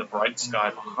 and then the bright sky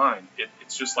behind.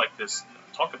 It's just like this,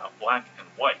 talk about black and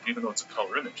white, even though it's a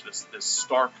color image, this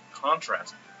stark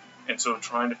contrast. And so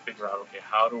trying to figure out, okay,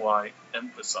 how do I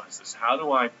emphasize this? How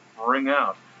do I bring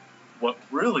out what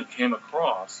really came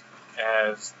across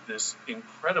as this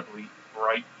incredibly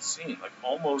bright scene? Like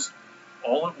almost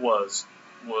all it was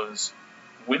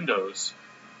windows,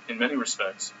 in many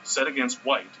respects, set against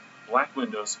white, black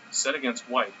windows set against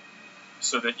white,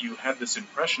 so that you had this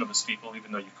impression of a steeple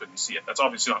even though you couldn't see it. That's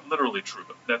obviously not literally true,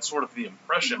 but that's sort of the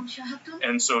impression.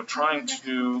 And so trying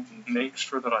to make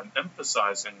sure that I'm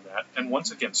emphasizing that, and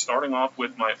once again, starting off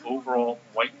with my overall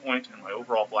white point and my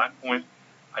overall black point,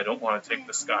 I don't want to take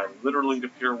the sky literally to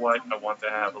pure white. I want to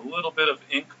have a little bit of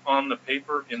ink on the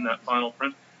paper in that final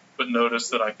print, but notice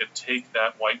that I could take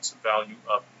that white's value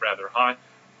up rather high.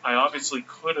 I obviously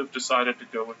could have decided to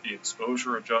go with the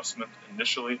exposure adjustment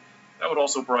initially. That would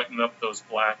also brighten up those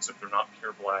blacks if they're not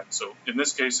pure black. So in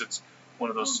this case, it's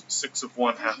one of those 6 of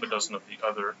one, half a dozen of the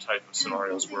other type of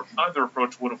scenarios where either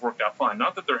approach would have worked out fine.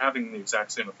 Not that they're having the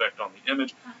exact same effect on the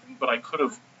image, but I could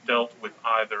have dealt with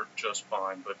either just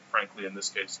fine. But frankly, in this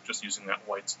case, just using that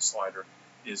whites slider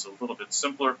is a little bit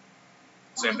simpler.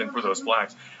 Same thing for those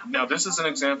blacks. Now, this is an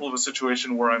example of a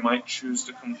situation where I might choose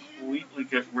to completely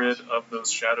get rid of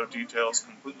those shadow details,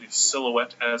 completely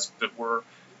silhouette, as if it were,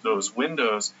 those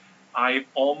windows. I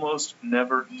almost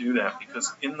never do that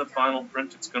because in the final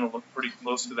print, it's going to look pretty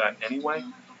close to that anyway.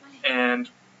 And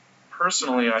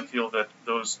personally, I feel that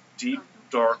those deep,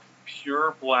 dark,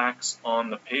 pure blacks on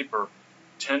the paper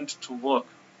tend to look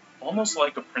almost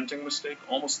like a printing mistake,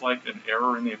 almost like an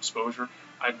error in the exposure.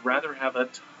 I'd rather have a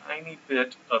tiny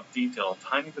bit of detail, a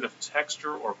tiny bit of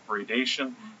texture or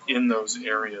gradation in those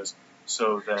areas,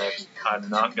 so that I'm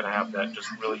not going to have that just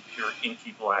really pure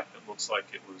inky black that looks like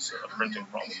it was a printing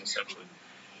problem, essentially.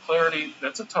 Clarity,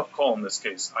 that's a tough call in this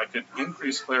case. I could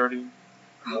increase clarity,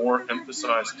 more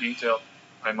emphasize detail.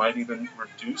 I might even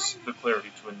reduce the clarity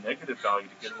to a negative value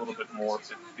to get a little bit more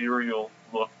ethereal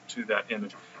look to that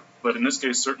image. But in this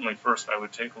case, certainly first I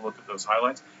would take a look at those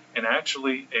highlights, and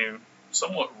actually a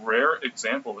somewhat rare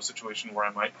example of a situation where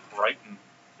I might brighten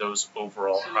those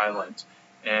overall highlights.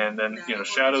 And then,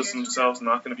 shadows themselves,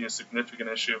 not going to be a significant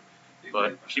issue,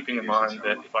 but keeping in mind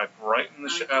that if I brighten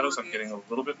the shadows, I'm getting a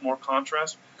little bit more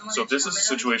contrast. So this is a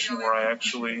situation where I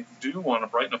actually do want to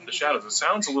brighten up the shadows. It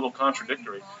sounds a little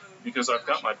contradictory because I've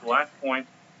got my black point.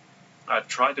 I've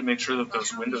tried to make sure that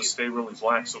those windows stay really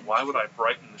black, so why would I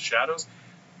brighten the shadows?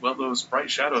 Well, those bright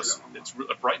shadows, it's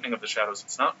a brightening of the shadows.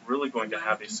 It's not really going to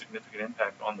have a significant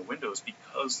impact on the windows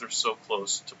because they're so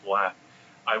close to black.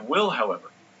 I will, however,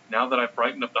 now that I've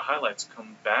brightened up the highlights,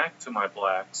 come back to my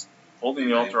blacks, holding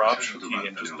the Alt or Option key,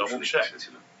 and just double check.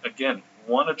 Again,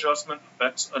 one adjustment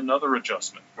affects another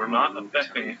adjustment. We're not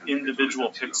affecting individual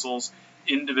pixels,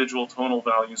 individual tonal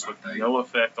values with no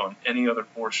effect on any other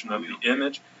portion of the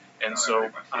image. And so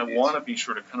I want to be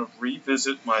sure to kind of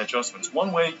revisit my adjustments.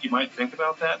 One way you might think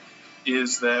about that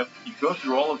is that you go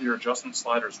through all of your adjustment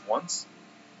sliders once,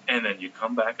 and then you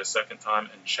come back a second time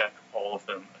and check all of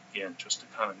them again, just to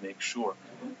kind of make sure.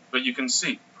 But you can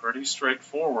see, pretty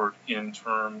straightforward in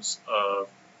terms of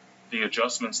the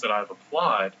adjustments that I've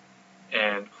applied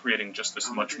and creating just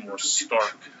this much more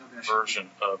stark version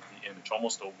of the image,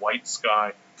 almost a white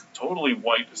sky, totally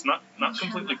white. It's not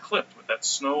completely clipped with that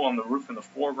snow on the roof in the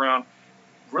foreground.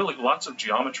 Really lots of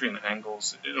geometry and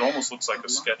angles. It almost looks like a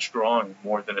sketch drawing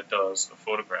more than it does a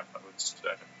photograph, I would say.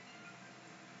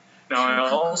 Now, I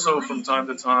also, from time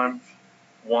to time,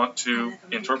 want to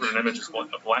interpret an image as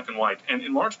black and white. And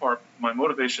in large part, my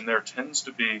motivation there tends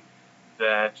to be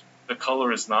that the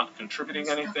color is not contributing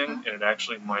anything, and it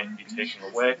actually might be taking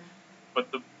away. But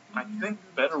I think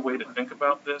better way to think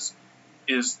about this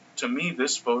is, to me,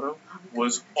 this photo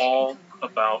was all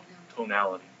about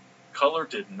tonality. Color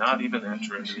did not even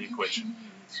enter into the equation.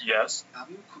 Yes,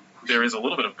 there is a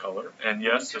little bit of color, and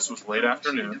yes, this was late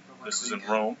afternoon. This is in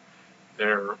Rome.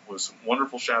 There was some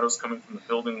wonderful shadows coming from the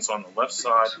buildings on the left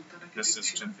side. This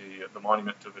is to the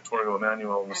monument to Vittorio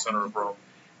Emanuele in the center of Rome.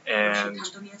 And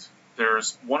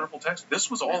there's wonderful text. This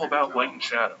was all about light and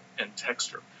shadow and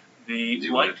texture. The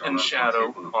light and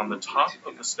shadow on the top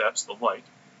of the steps, the light,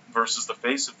 versus the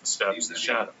face of the steps, the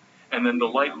shadow. And then the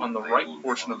light on the right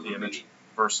portion of the image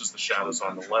versus the shadows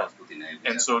on the left.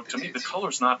 And so to me, the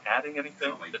color's not adding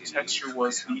anything. The texture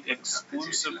was the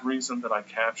exclusive reason that I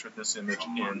captured this image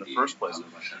in the first place.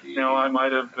 Now, I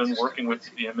might have been working with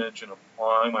the image and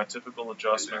applying my typical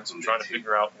adjustments and trying to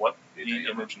figure out what the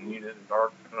image needed and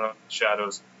darken up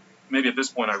shadows. Maybe at this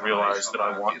point I realized that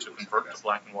I want to convert to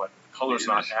black and white. The color's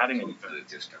not adding anything.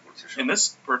 In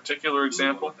this particular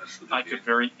example, I could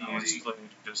very easily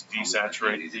just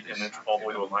desaturate the image all the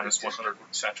way to a -100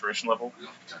 saturation level.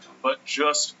 But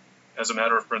just as a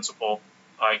matter of principle,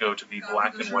 I go to the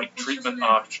black and white treatment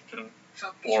option,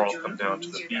 or I'll come down to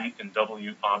the B and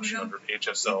W option under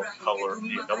HSL color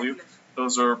B and W.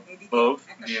 Those are both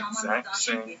the exact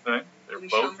same thing. They're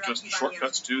both just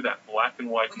shortcuts to that black and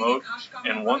white mode.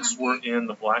 And once we're in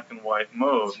the black and white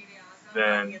mode,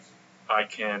 then I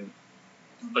can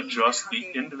adjust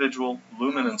the individual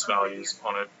luminance values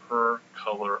on a per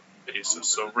color basis.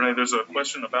 So Renee, there's a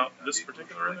question about this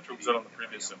particular image, or was that on the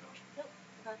previous image? Nope,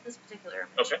 about this particular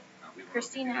image. Okay.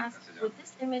 Christina asked, would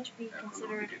this image be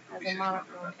considered as a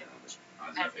monochrome image,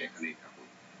 as is?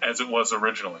 As it was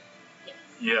originally? Yes.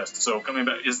 Yes. So coming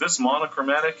back, is this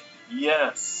monochromatic?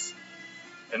 Yes.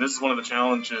 And this is one of the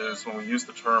challenges when we use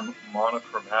the term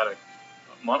monochromatic.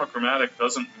 Monochromatic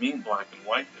doesn't mean black and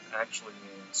white. It actually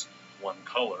means one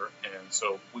color. And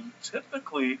so we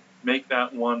typically make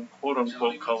that one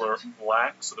quote-unquote color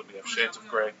black so that we have shades of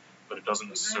gray, but it doesn't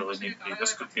necessarily need to be.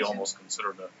 This could be almost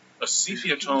considered a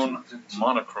sepia tone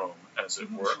monochrome, as it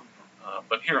were.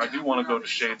 But here I do want to go to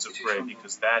shades of gray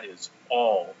because that is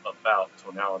all about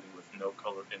tonality with no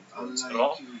color influence at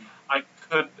all. I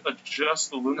could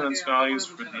adjust the luminance values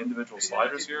for the individual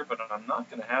sliders here, but I'm not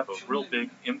going to have a real big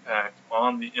impact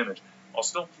on the image. I'll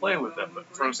still play with them, but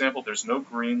for example, there's no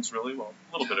greens really. Well,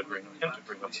 a little bit of green, a hint of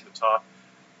green up to the top.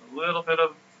 A little bit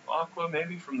of aqua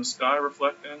maybe from the sky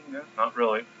reflecting, not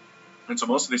really. And so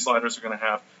most of these sliders are going to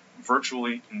have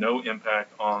virtually no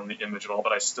impact on the image at all,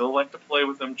 but I still like to play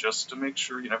with them just to make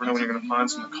sure. You never know when you're going to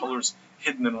find some colors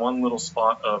hidden in one little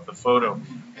spot of the photo,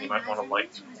 and you might want to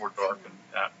lighten or darken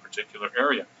that particular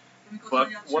area. But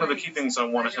one of the key things I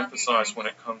want to emphasize when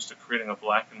it comes to creating a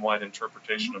black and white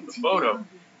interpretation of the photo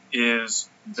is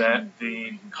that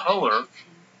the color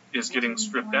is getting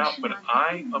stripped out, but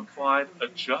I applied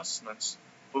adjustments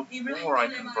before I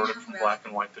converted from black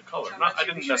and white to color. I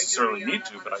didn't necessarily need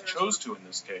to, but I chose to in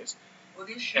this case.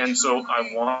 And so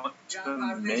I want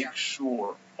to make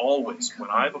sure always, when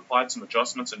I've applied some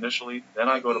adjustments initially, then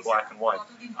I go to black and white,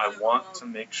 I want to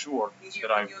make sure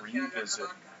that I revisit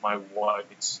my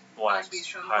whites,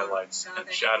 blacks, highlights,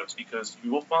 and shadows, because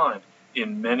you will find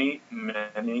in many,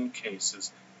 many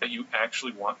cases that you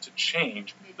actually want to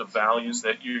change the values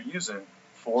that you're using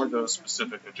for those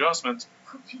specific adjustments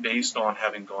based on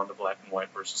having gone to black and white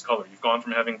versus color. You've gone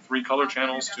from having 3 color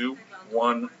channels to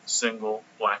one single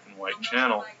black and white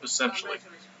channel, essentially.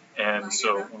 And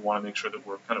so we want to make sure that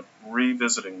we're kind of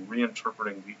revisiting,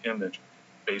 reinterpreting the image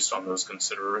based on those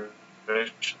considerations.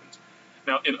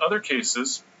 Now, in other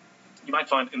cases, you might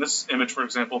find in this image, for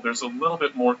example, there's a little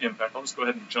bit more impact. I'll just go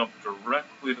ahead and jump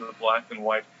directly to the black and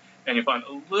white. And you find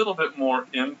a little bit more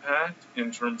impact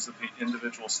in terms of the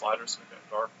individual sliders. So I'm going to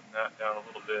darken that down a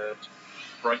little bit,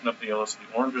 brighten up the yellow, so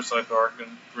the oranges I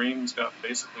darken. Green's got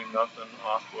basically nothing,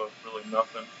 aqua, really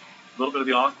nothing. A little bit of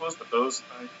the aquas, but those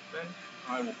I think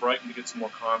I will brighten to get some more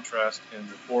contrast in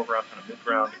the foreground, kind of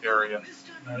mid-ground area.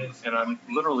 And I'm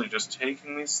literally just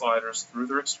taking these sliders through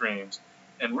their extremes,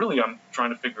 and really I'm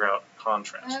trying to figure out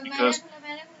contrast, because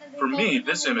for me,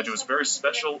 this image was a very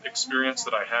special experience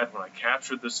that I had when I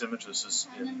captured this image. This is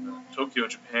in Tokyo,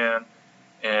 Japan,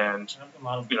 and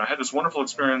I had this wonderful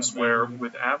experience where,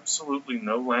 with absolutely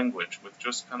no language, with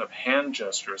just kind of hand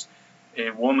gestures, a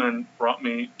woman brought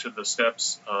me to the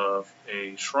steps of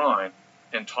a shrine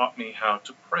and taught me how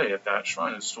to pray at that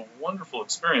shrine. It was a wonderful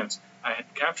experience. I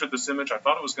had captured this image. I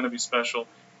thought it was going to be special,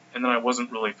 and then I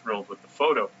wasn't really thrilled with the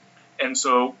photo. And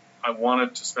so I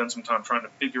wanted to spend some time trying to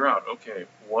figure out, okay,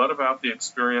 what about the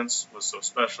experience was so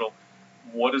special?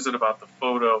 What is it about the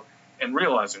photo? And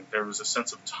realizing there was a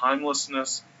sense of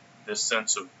timelessness, this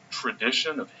sense of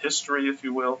tradition, of history, if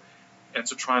you will, and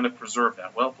so trying to preserve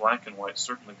that. Well, black and white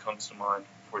certainly comes to mind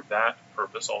for that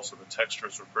purpose. Also, the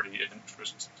textures were pretty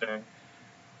interesting.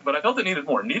 But I felt it needed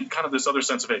more. It needed kind of this other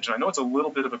sense of age. And I know it's a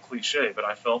little bit of a cliche, but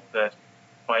I felt that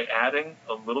by adding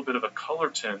a little bit of a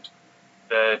color tint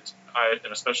that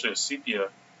and especially a sepia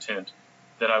tint,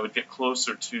 that I would get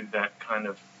closer to that kind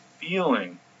of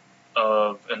feeling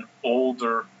of an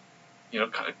older,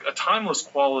 kind of a timeless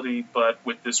quality, but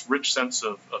with this rich sense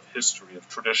of history, of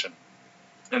tradition.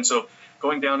 And so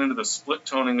going down into the split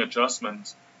toning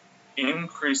adjustments,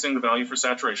 increasing the value for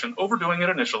saturation, overdoing it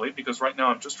initially, because right now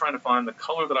I'm just trying to find the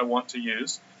color that I want to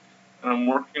use. And I'm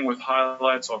working with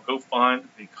highlights. I'll go find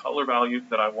the color value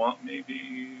that I want,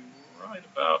 maybe right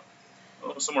about,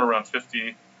 somewhere around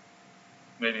 50,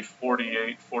 maybe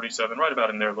 48, 47, right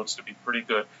about in there looks to be pretty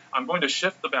good. I'm going to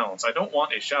shift the balance. I don't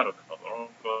want a shadow color. I'll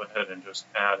go ahead and just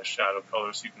add a shadow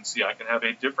color so you can see I can have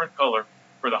a different color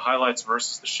for the highlights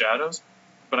versus the shadows,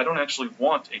 but I don't actually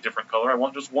want a different color. I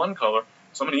want just one color.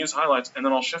 So I'm going to use highlights, and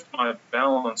then I'll shift my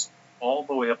balance all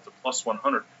the way up to plus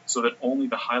 100 so that only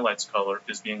the highlights color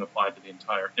is being applied to the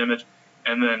entire image.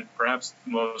 And then perhaps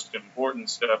the most important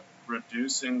step,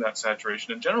 reducing that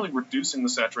saturation, and generally reducing the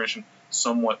saturation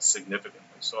somewhat significantly.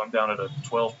 So I'm down at a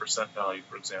 12% value,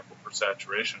 for example, for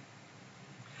saturation.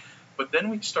 But then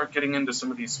we start getting into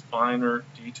some of these finer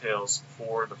details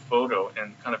for the photo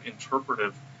and kind of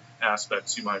interpretive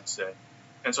aspects, you might say.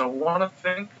 And so I want to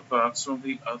think about some of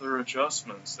the other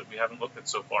adjustments that we haven't looked at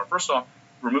so far. First off,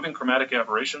 removing chromatic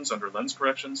aberrations under lens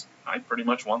corrections. I pretty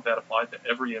much want that applied to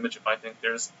every image if I think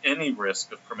there's any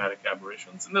risk of chromatic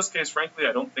aberrations. In this case, frankly,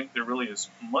 I don't think there really is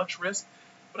much risk,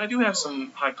 but I do have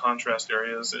some high contrast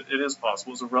areas. It is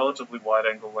possible. It's a relatively wide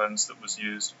angle lens that was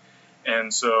used.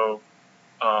 And so,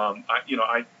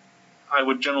 I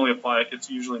would generally apply it. It's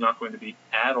usually not going to be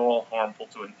at all harmful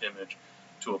to an image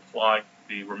to apply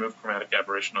the remove chromatic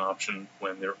aberration option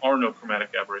when there are no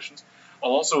chromatic aberrations.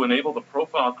 I'll also enable the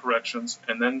profile corrections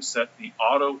and then set the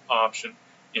auto option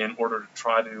in order to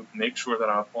try to make sure that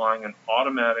I'm applying an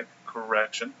automatic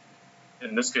correction.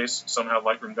 In this case, somehow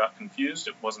Lightroom got confused.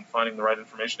 It wasn't finding the right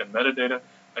information in metadata.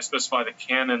 I specify the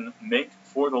Canon make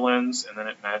for the lens, and then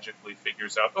it magically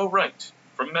figures out, oh, right,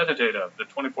 from metadata, the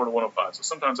 24 to 105. So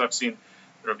sometimes I've seen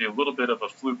there'll be a little bit of a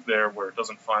fluke there where it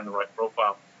doesn't find the right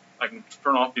profile. I can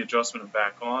turn off the adjustment and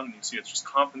back on, and you see it's just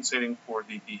compensating for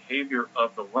the behavior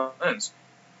of the lens.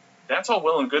 That's all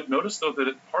well and good. Notice, though,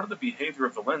 that part of the behavior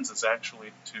of the lens is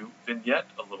actually to vignette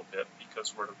a little bit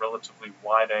because we're at a relatively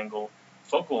wide-angle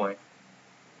focal length.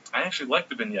 I actually like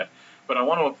the vignette, but I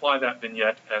want to apply that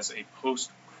vignette as a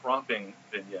post-cropping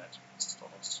vignette. So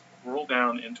I'll scroll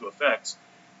down into effects.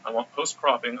 I want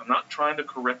post-cropping. I'm not trying to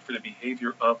correct for the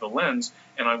behavior of the lens,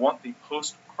 and I want the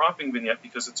post-cropping vignette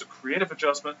because it's a creative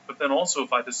adjustment, but then also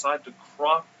if I decide to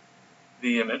crop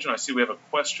the image, and I see we have a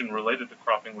question related to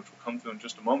cropping, which will come through in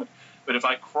just a moment, but if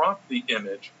I crop the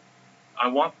image, I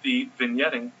want the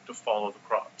vignetting to follow the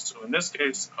crop. So in this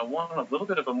case, I want a little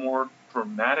bit of a more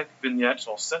dramatic vignette,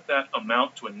 so I'll set that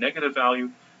amount to a negative value,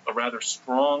 a rather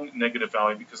strong negative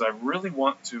value, because I really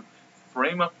want to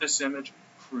frame up this image,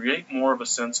 create more of a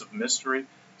sense of mystery.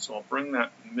 So I'll bring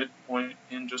that midpoint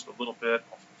in just a little bit.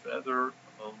 I'll feather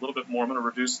a little bit more. I'm going to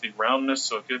reduce the roundness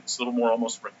so it gets a little more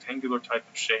almost rectangular type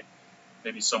of shape,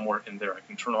 maybe somewhere in there. I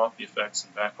can turn off the effects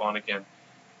and back on again.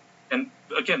 And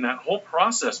again, that whole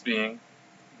process being,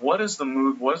 what is the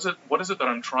mood? What is it that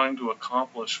I'm trying to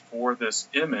accomplish for this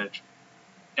image?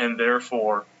 And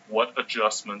therefore, what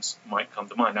adjustments might come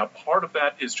to mind? Now, part of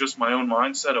that is just my own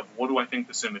mindset of what do I think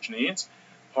this image needs?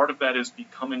 Part of that is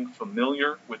becoming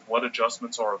familiar with what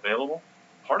adjustments are available.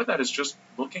 Part of that is just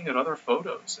looking at other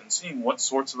photos and seeing what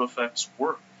sorts of effects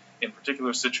work in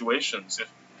particular situations. If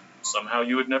somehow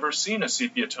you had never seen a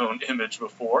sepia tone image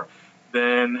before,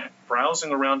 then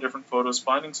browsing around different photos,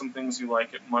 finding some things you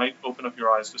like, it might open up your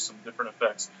eyes to some different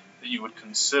effects that you would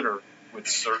consider with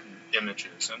certain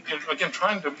images. And again,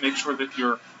 trying to make sure that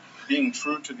you're being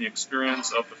true to the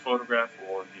experience of the photograph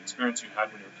or the experience you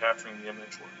had when you were capturing the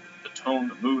image, or the tone,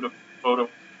 the mood of the photo,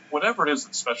 whatever it is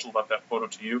that's special about that photo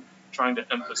to you, trying to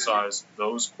emphasize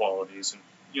those qualities.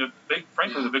 And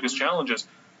frankly, the biggest challenge is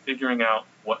figuring out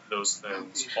what those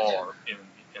things are in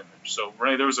the image. So,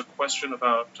 Renee, there was a question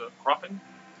about cropping?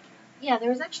 Yeah, there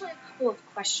was actually a couple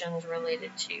of questions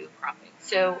related to cropping.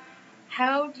 So,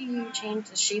 how do you change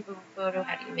the shape of a photo?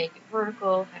 How do you make it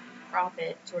vertical? How do you crop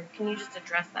it? Can you just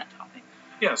address that topic?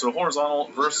 Yeah, so horizontal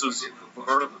versus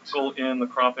vertical in the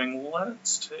cropping.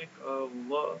 Let's take a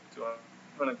look. Do I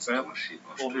have an example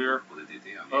here?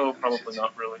 Oh, probably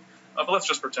not really. But let's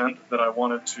just pretend that I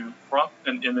wanted to crop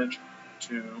an image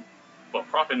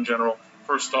crop in general.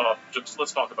 First off, just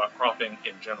let's talk about cropping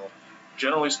in general.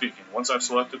 Generally speaking, once I've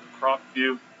selected the crop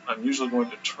view, I'm usually going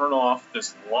to turn off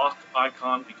this lock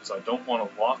icon because I don't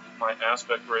want to lock my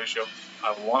aspect ratio.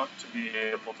 I want to be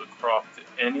able to crop to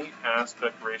any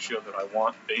aspect ratio that I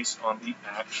want based on the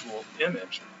actual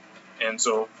image. And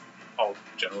so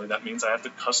generally that means I have to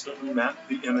custom map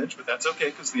the image, but that's okay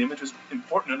because the image is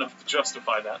important enough to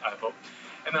justify that, I hope.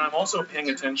 And then I'm also paying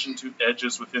attention to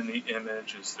edges within the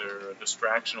image. Is there a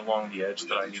distraction along the edge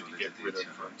that I need to get rid of,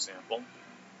 for example?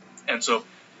 And so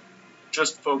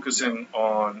just focusing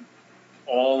on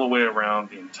all the way around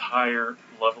the entire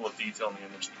level of detail in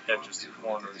the image, the edges, the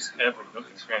corners, every nook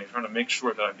and cranny, trying to make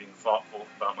sure that I'm being thoughtful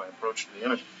about my approach to the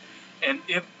image. And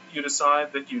if you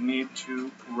decide that you need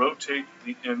to rotate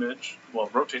the image,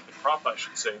 rotate the crop, I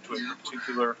should say, to a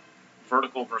particular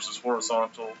vertical versus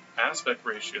horizontal aspect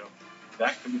ratio,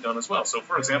 that can be done as well. So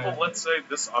for example, let's say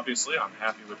this, obviously I'm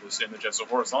happy with this image as a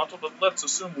horizontal, but let's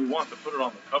assume we want to put it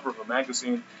on the cover of a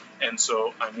magazine, and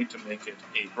so I need to make it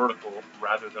a vertical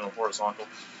rather than a horizontal.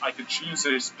 I could choose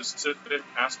a specific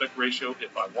aspect ratio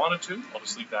if I wanted to. I'll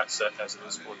just leave that set as it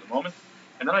is for the moment.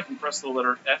 And then I can press the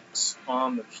letter X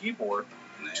on the keyboard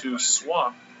to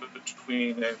swap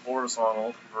between a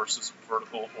horizontal versus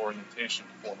vertical orientation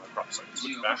for my crop. So I can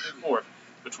switch back and forth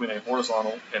between a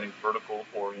horizontal and a vertical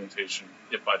orientation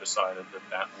if I decided that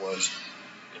that was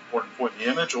important for the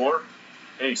image, or,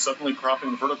 hey, suddenly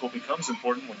cropping the vertical becomes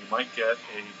important when you might get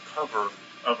a cover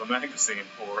of a magazine,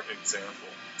 for example.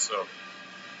 So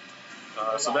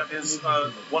that is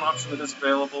one option that is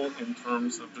available in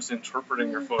terms of just interpreting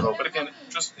your photo. But again,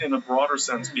 just in a broader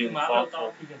sense, being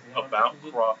thoughtful about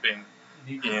cropping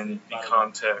in the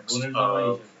context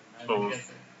of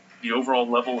both the overall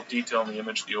level of detail in the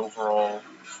image, the overall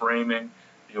framing,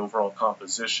 the overall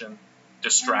composition,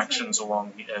 distractions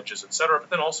along the edges, etc.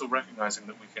 But then also recognizing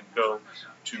that we can go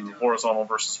to horizontal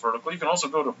versus vertical. You can also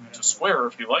go to square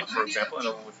if you like, for example. I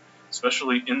know with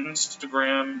especially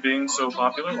Instagram being so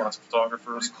popular, lots of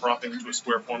photographers cropping to a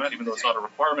square format, even though it's not a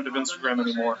requirement of Instagram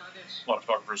anymore. A lot of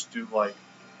photographers do like,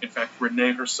 in fact,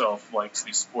 Renee herself likes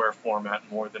the square format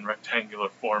more than rectangular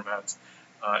formats.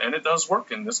 And it does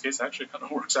work. In this case, actually, it kind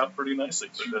of works out pretty nicely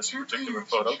for this particular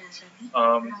photo.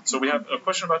 So we have a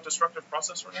question about destructive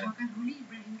process, Renee?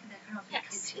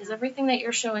 Yes. Is everything that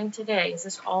you're showing today, is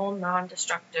this all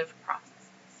non-destructive process?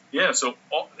 Yeah, so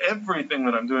everything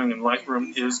that I'm doing in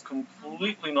Lightroom is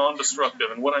completely non-destructive.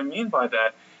 And what I mean by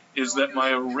that is that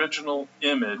my original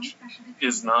image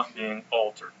is not being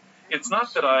altered. It's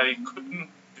not that I couldn't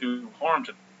do harm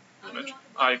to the image.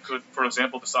 I could, for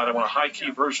example, decide I want a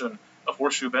high-key version of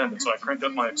Horseshoe Bend, and so I cranked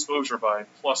up my exposure by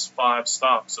 +5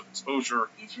 stops of exposure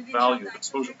value, of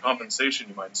exposure compensation,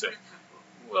 you might say.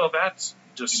 Well, that's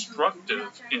destructive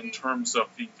in terms of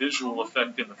the visual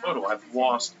effect in the photo. I've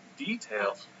lost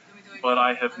detail, but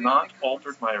I have not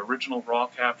altered my original raw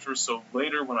capture, so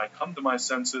later when I come to my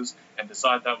senses and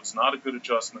decide that was not a good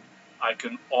adjustment, I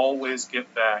can always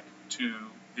get back to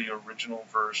the original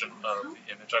version of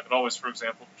the image. I could always, for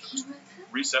example, just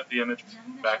reset the image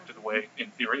back to the way, in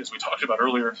theory, as we talked about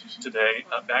earlier today,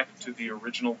 back to the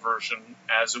original version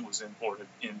as it was imported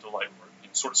into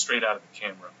Lightroom, sort of straight out of the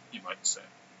camera, you might say.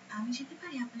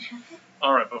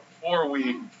 All right, before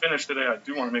we finish today, I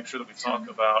do want to make sure that we talk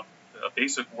about a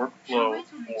basic workflow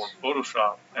for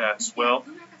Photoshop as well.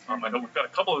 I know we've got a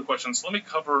couple of questions. Let me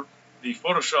cover the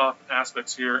Photoshop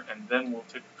aspects here, and then we'll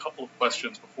take a couple of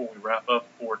questions before we wrap up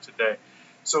for today.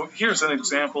 So here's an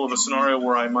example of a scenario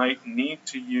where I might need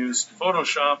to use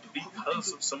Photoshop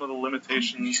because of some of the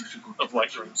limitations of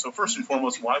Lightroom. So first and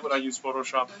foremost, why would I use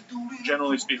Photoshop?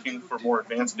 Generally speaking, for more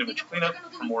advanced image cleanup,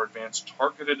 for more advanced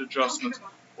targeted adjustments,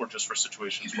 or just for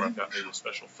situations where I've got maybe a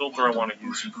special filter I want to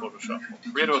use in Photoshop,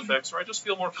 or creative effects, or I just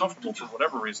feel more comfortable for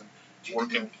whatever reason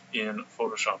working in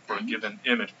Photoshop for a given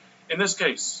image. In this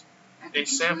case, a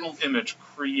sample image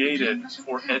created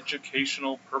for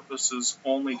educational purposes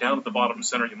only. Down at the bottom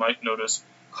center, you might notice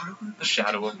the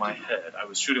shadow of my head. I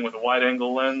was shooting with a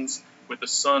wide-angle lens with the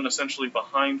sun essentially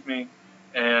behind me,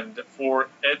 and for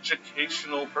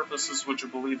educational purposes, would you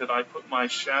believe that I put my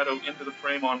shadow into the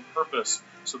frame on purpose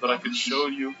so that I could show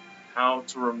you how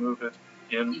to remove it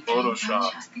in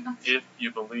Photoshop? If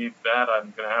you believe that,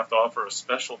 I'm going to have to offer a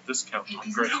special discount on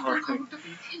Great Learning.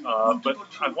 But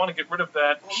I want to get rid of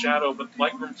that shadow, but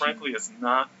Lightroom, frankly, is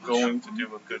not going to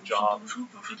do a good job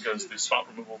because the spot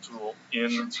removal tool in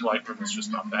Lightroom is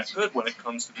just not that good when it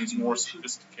comes to these more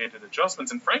sophisticated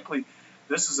adjustments. And frankly,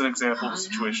 this is an example of a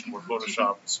situation where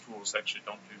Photoshop's tools actually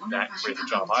don't do that great a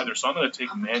job either. So I'm going to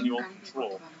take manual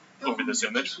control over this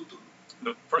image.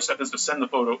 The first step is to send the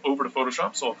photo over to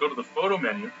Photoshop. So I'll go to the Photo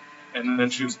menu and then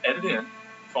choose Edit In,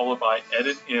 followed by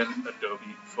Edit in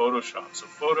Adobe Photoshop. So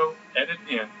Photo, Edit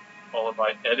In, followed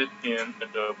by Edit in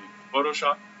Adobe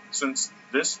Photoshop. Since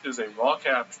this is a raw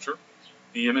capture,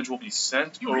 the image will be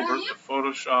sent over to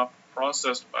Photoshop,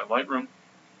 processed by Lightroom,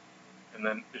 and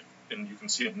then, and you can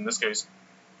see it in this case,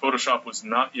 Photoshop was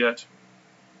not yet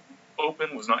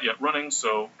open, was not yet running,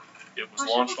 so it was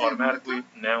launched automatically.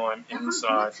 Now I'm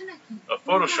inside of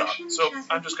Photoshop. So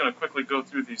I'm just going to quickly go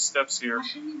through these steps here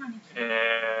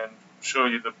and show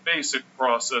you the basic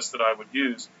process that I would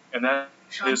use, and that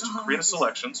is to create a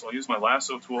selection. So I'll use my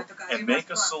lasso tool and make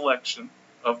a selection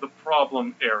of the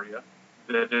problem area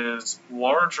that is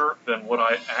larger than what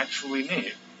I actually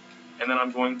need. And then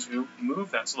I'm going to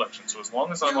move that selection. So as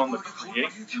long as I'm on the Create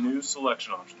New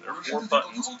Selection option, there are 4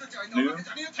 buttons: New,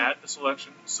 Add to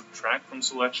Selection, Subtract from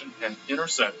Selection, and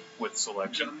Intersect with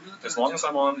Selection. As long as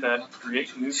I'm on that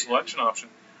Create New Selection option,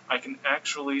 I can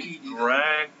actually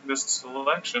drag this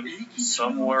selection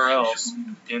somewhere else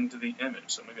into the image.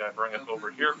 So maybe I bring it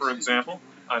over here, for example.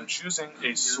 I'm choosing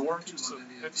a source of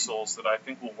pixels that I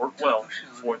think will work well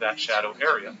for that shadow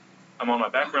area. I'm on my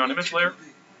background image layer.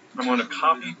 I'm going to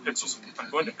copy pixels.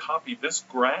 I'm going to copy this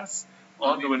grass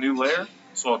onto a new layer.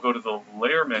 So I'll go to the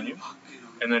Layer menu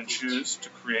and then choose to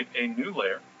create a new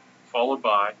layer, followed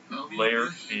by Layer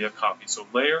via Copy. So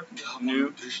Layer,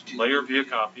 New, Layer via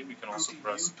Copy. We can also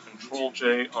press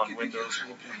Control-J on Windows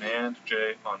or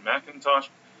Command-J on Macintosh.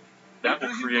 That will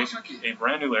create a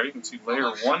brand new layer. You can see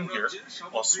Layer 1 here.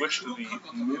 I'll switch to the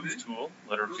Move tool,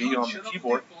 letter V on the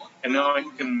keyboard, and now I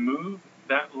can move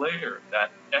that layer, that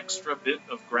extra bit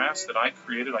of grass that I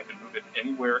created. I can move it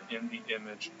anywhere in the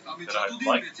image that I'd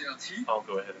like. I'll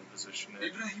go ahead and position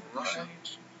it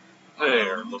right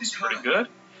there. Looks pretty good.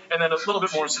 And then a little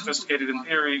bit more sophisticated in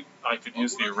theory, I could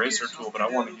use the eraser tool, but I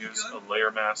want to use a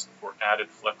layer mask for added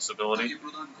flexibility.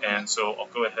 And so I'll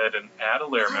go ahead and add a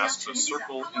layer mask, so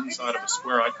circle inside of a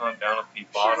square icon down at the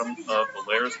bottom of the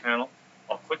layers panel.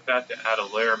 I'll click that to add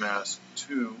a layer mask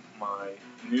to my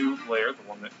new layer, the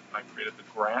one that I created the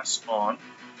grass on.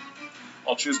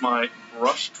 I'll choose my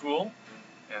brush tool,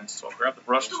 and so I'll grab the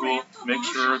brush tool, make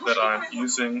sure that I'm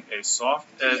using a soft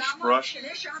edge brush,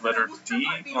 letter D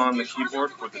on the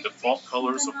keyboard for the default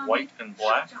colors of white and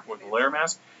black for the layer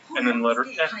mask, and then letter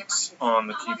X on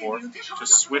the keyboard to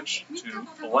switch to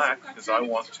black because I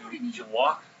want to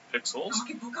block pixels.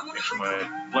 Make sure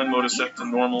my blend mode is set to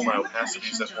normal, my opacity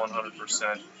is at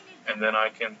 100%, and then I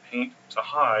can paint to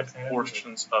hide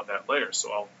portions of that layer.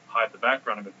 So I'll hide the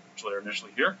background image layer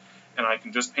initially here, and I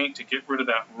can just paint to get rid of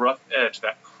that rough edge,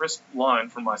 that crisp line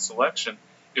from my selection,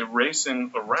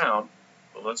 erasing around.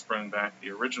 But let's bring back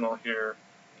the original here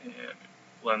and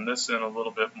blend this in a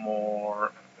little bit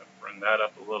more, bring that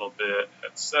up a little bit,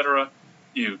 etc.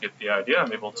 You get the idea.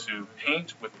 I'm able to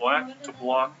paint with black to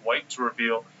block, white to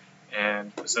reveal,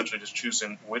 and essentially just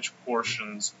choosing which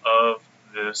portions of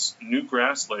this new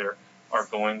grass layer are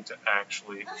going to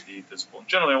actually be visible.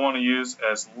 Generally, I want to use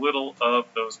as little of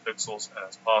those pixels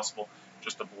as possible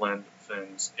just to blend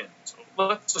things in. So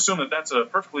let's assume that that's a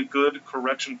perfectly good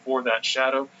correction for that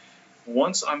shadow.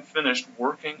 Once I'm finished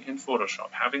working in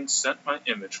Photoshop, having sent my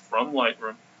image from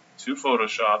Lightroom to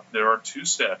Photoshop, there are 2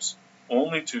 steps,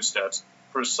 only 2 steps,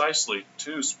 precisely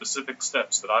 2 specific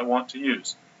steps that I want to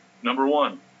use. Number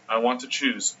 1, I want to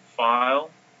choose File,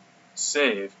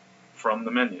 Save from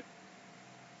the menu.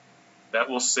 That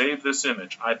will save this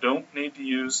image. I don't need to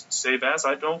use Save As.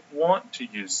 I don't want to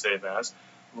use Save As.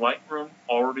 Lightroom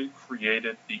already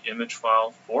created the image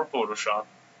file for Photoshop.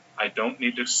 I don't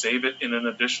need to save it in an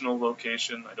additional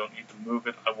location. I don't need to move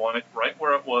it. I want it right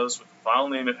where it was with the file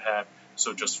name it had.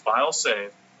 So just File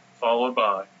Save, followed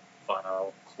by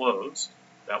File Close.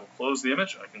 That will close the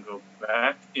image. I can go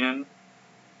back in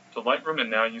to Lightroom, and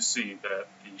now you see that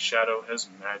the shadow has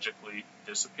magically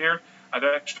disappeared. I've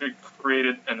actually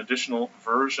created an additional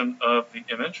version of the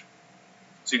image.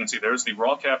 So you can see there's the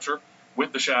raw capture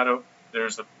with the shadow.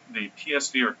 There's the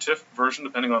PSD or TIFF version,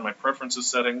 depending on my preferences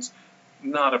settings.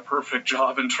 Not a perfect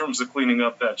job in terms of cleaning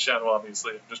up that shadow,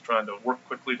 obviously. I'm just trying to work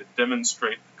quickly to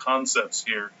demonstrate the concepts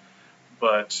here.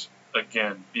 But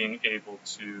again, being able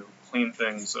to clean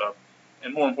things up,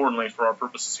 and more importantly for our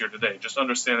purposes here today, just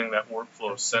understanding that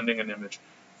workflow of sending an image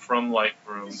from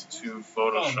Lightroom to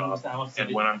Photoshop.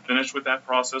 And when I'm finished with that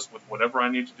process, with whatever I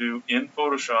need to do in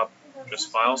Photoshop,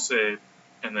 just File Save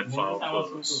and then File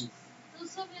Close.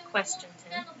 Question,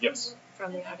 Tim. Yes.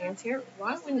 From the audience here,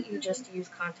 why wouldn't you just use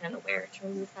Content Aware to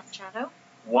remove that shadow?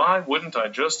 Why wouldn't I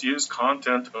just use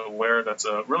Content Aware? That's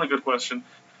a really good question.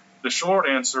 The short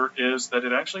answer is that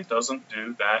it actually doesn't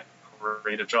do that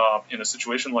great a job in a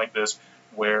situation like this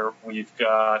where we've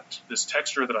got this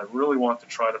texture that I really want to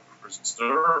try to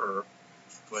preserve.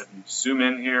 Go ahead and zoom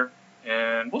in here,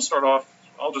 and we'll start off.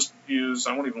 I'll just use,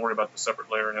 I won't even worry about the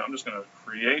separate layer now. I'm just going to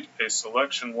create a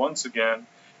selection once again,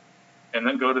 and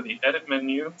then go to the Edit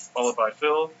menu, followed by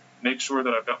Fill. Make sure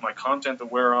that I've got my Content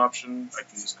Aware option. I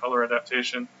can use color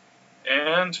adaptation.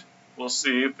 And we'll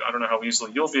see. I don't know how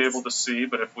easily you'll be able to see,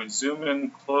 but if we zoom in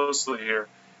closely here,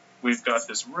 we've got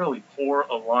this really poor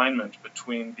alignment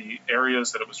between the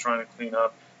areas that it was trying to clean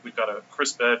up. We've got a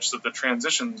crisp edge, so the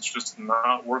transition's just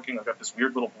not working. I've got this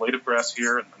weird little blade of grass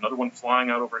here and another one flying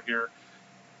out over here.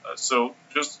 So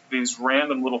just these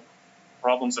random little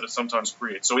problems that it sometimes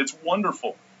creates. So it's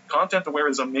wonderful. Content aware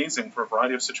is amazing for a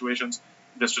variety of situations.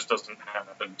 This just doesn't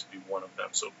happen to be one of them.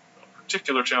 So a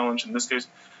particular challenge in this case,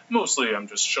 mostly I'm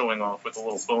just showing off with a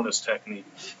little bonus technique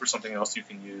for something else you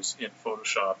can use in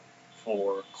Photoshop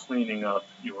for cleaning up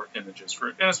your images,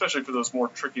 and especially for those more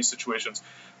tricky situations.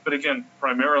 But again,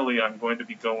 primarily I'm going to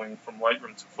be going from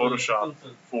Lightroom to Photoshop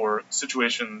for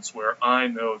situations where I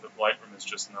know that Lightroom is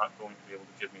just not going to be able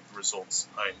to give me the results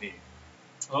I need.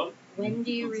 When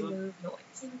do you remove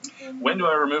noise? When do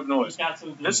I remove noise?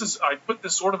 I put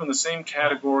this sort of in the same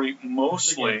category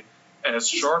mostly as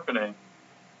sharpening,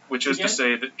 which is to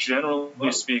say that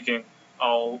generally speaking,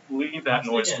 I'll leave that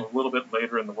noise to a little bit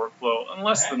later in the workflow,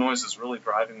 unless the noise is really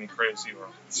driving me crazy or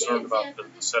I'm concerned about the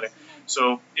setting.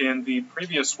 So in the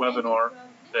previous webinar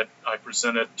that I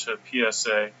presented to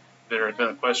PSA, there had been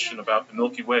a question about the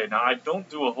Milky Way. Now, I don't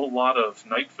do a whole lot of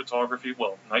night photography.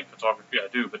 Well, night photography I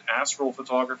do, but astral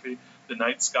photography, the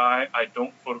night sky, I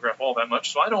don't photograph all that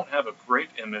much, so I don't have a great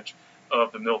image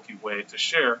of the Milky Way to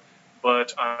share.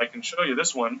 But I can show you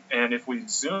this one, and if we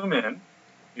zoom in,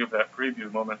 give that preview a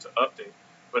moment to update.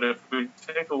 But if we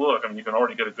take a look, I mean, you can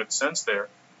already get a good sense there.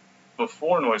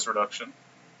 Before noise reduction,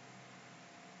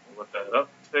 we'll let that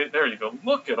update. There you go.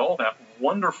 Look at all that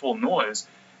wonderful noise.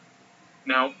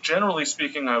 Now, generally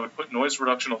speaking, I would put noise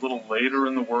reduction a little later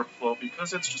in the workflow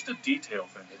because it's just a detail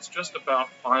thing. It's just about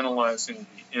finalizing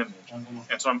the image.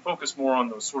 And so I'm focused more on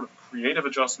those sort of creative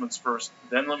adjustments first,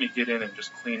 then let me get in and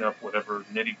just clean up whatever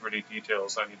nitty-gritty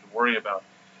details I need to worry about.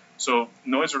 So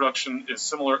noise reduction is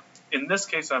similar. In this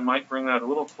case, I might bring that a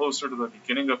little closer to the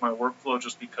beginning of my workflow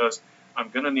just because I'm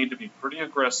going to need to be pretty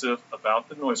aggressive about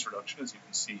the noise reduction, as you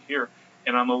can see here.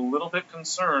 And I'm a little bit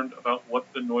concerned about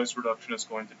what the noise reduction is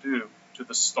going to do to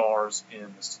the stars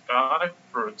in the sky,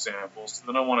 for example. So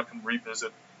then I want to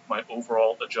revisit my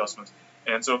overall adjustments.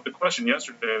 And so the question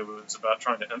yesterday was about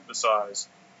trying to emphasize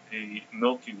the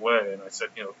Milky Way. And I said,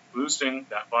 boosting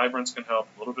that vibrance can help,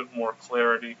 a little bit more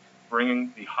clarity,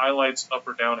 bringing the highlights up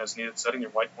or down as needed, setting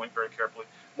your white point very carefully.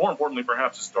 More importantly,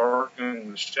 perhaps, is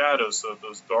darkening the shadows so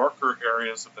those darker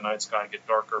areas of the night sky get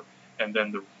darker, and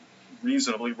then the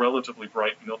relatively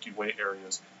bright Milky Way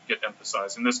areas get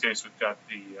emphasized. In this case, we've got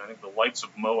I think the lights of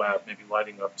Moab maybe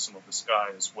lighting up some of the sky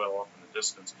as well off in the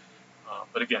distance.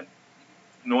 But again,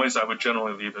 noise I would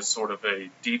generally leave as sort of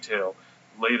a detail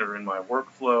later in my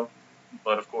workflow.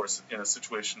 But of course, in a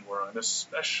situation where I'm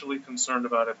especially concerned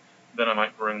about it, then I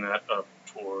might bring that up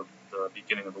toward the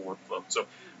beginning of the workflow. So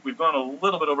we've gone a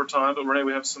little bit over time, but Renee,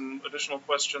 we have some additional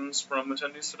questions from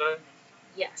attendees today.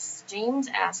 Yes. James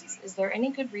asks, is there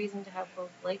any good reason to have both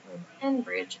Lightroom and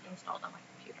Bridge installed on my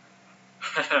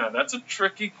computer? That's a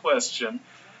tricky question.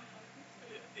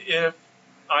 If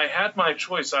I had my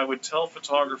choice, I would tell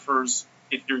photographers,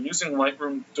 if you're using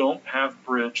Lightroom, don't have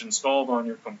Bridge installed on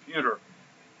your computer.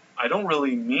 I don't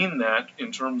really mean that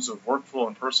in terms of workflow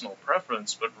and personal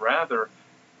preference, but rather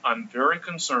I'm very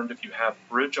concerned if you have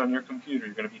Bridge on your computer,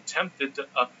 you're going to be tempted to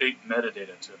update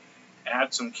metadata, to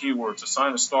add some keywords,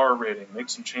 assign a star rating, make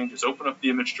some changes, open up the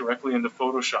image directly into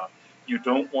Photoshop. You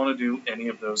don't want to do any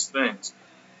of those things.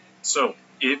 So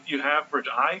if you have Bridge,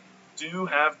 I do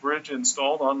have Bridge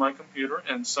installed on my computer,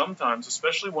 and sometimes,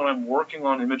 especially when I'm working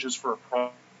on images for a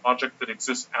project that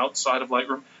exists outside of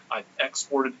Lightroom, I've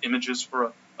exported images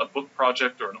for a book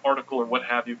project or an article or what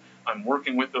have you, I'm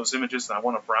working with those images and I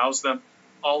want to browse them,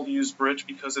 I'll use Bridge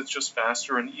because it's just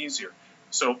faster and easier.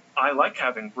 So I like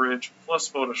having Bridge plus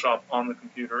Photoshop on the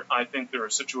computer. I think there are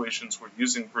situations where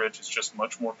using Bridge is just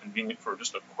much more convenient for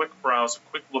just a quick browse, a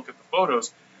quick look at the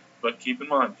photos. But keep in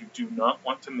mind, you do not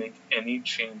want to make any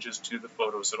changes to the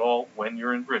photos at all when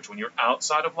you're in Bridge. When you're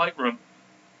outside of Lightroom,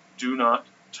 do not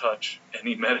touch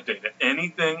any metadata.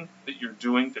 Anything that you're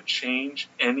doing to change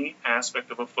any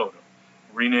aspect of a photo,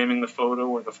 renaming the photo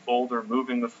or the folder,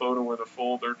 moving the photo or the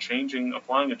folder, changing,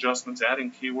 applying adjustments,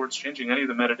 adding keywords, changing any of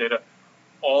the metadata,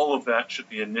 all of that should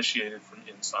be initiated from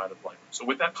inside of Lightroom. So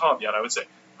with that caveat, I would say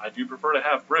I do prefer to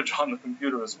have Bridge on the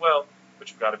computer as well, but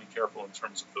you've got to be careful in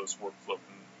terms of those workflow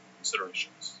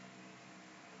considerations.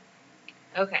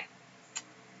 Okay,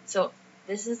 so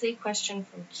this is a question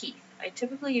from Keith. I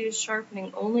typically use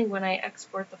sharpening only when I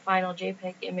export the final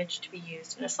JPEG image to be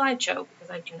used in a slideshow because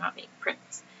I do not make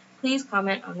prints. Please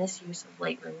comment on this use of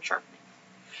Lightroom sharpening.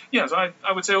 Yes, I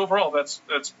would say overall that's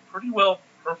pretty well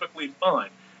perfectly fine.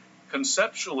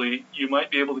 conceptually, you might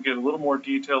be able to get a little more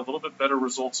detail, a little bit better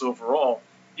results overall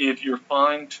if you're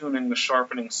fine-tuning the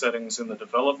sharpening settings in the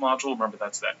develop module. Remember,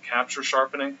 that's that capture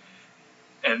sharpening.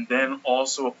 And then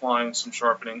also applying some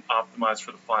sharpening optimized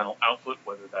for the final output,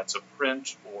 whether that's a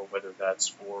print or whether that's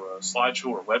for a slideshow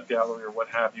or web gallery or what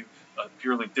have you, a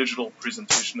purely digital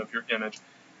presentation of your image.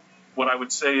 What I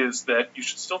would say is that you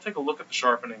should still take a look at the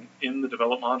sharpening in the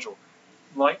develop module.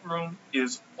 Lightroom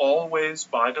is always,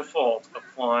 by default,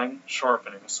 applying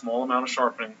sharpening, a small amount of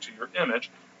sharpening to your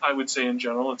image. I would say in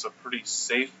general it's a pretty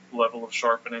safe level of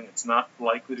sharpening. It's not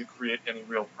likely to create any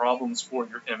real problems for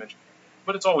your image.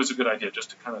 But it's always a good idea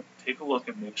just to kind of take a look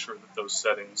and make sure that those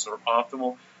settings are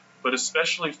optimal. But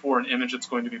especially for an image that's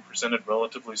going to be presented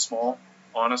relatively small,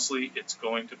 honestly, it's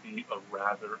going to be a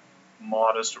rather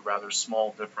modest, a rather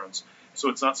small difference. So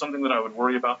it's not something that I would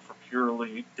worry about for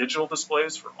purely digital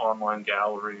displays, for online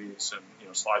galleries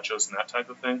and slideshows and that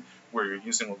type of thing, where you're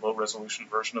using a low-resolution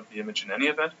version of the image in any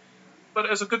event. But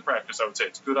as a good practice, I would say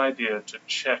it's a good idea to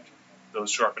check those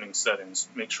sharpening settings,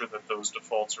 make sure that those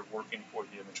defaults are working for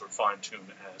the image or fine-tune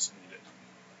as needed.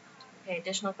 Okay,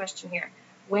 additional question here.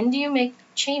 When do you make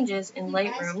changes in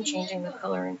Lightroom, changing the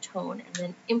color and tone, and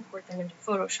then import them into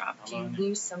Photoshop? Do you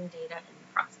lose some data in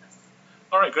the process?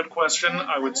 All right, good question.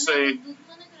 I would say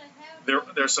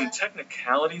there's some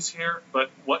technicalities here, but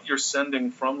what you're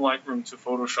sending from Lightroom to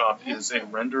Photoshop is a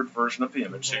rendered version of the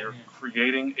image. So you're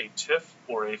creating a TIFF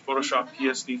or a Photoshop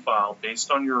PSD file based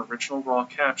on your original raw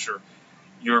capture.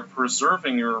 You're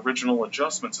preserving your original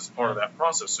adjustments as part of that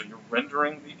process. So you're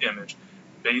rendering the image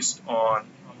based on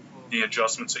the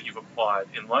adjustments that you've applied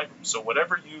in Lightroom. So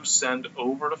whatever you send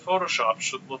over to Photoshop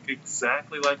should look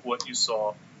exactly like what you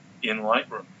saw in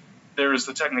Lightroom. There is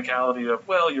the technicality of,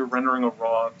 well, you're rendering a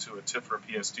RAW to a TIFF or a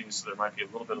PSD, so there might be a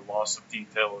little bit of loss of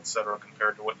detail, etc.,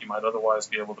 compared to what you might otherwise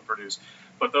be able to produce.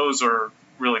 But those are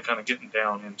really kind of getting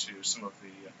down into some of the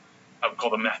I would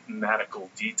call the mathematical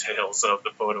details of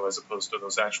the photo as opposed to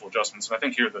those actual adjustments. And I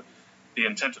think here the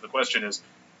intent of the question is,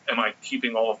 am I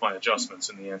keeping all of my adjustments?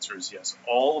 And the answer is yes.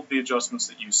 All of the adjustments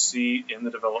that you see in the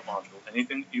develop module,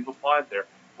 anything that you've applied there,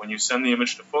 when you send the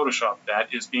image to Photoshop,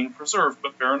 that is being preserved.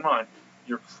 But bear in mind,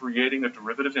 you're creating a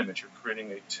derivative image. You're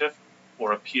creating a TIFF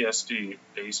or a PSD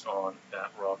based on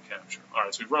that raw capture. All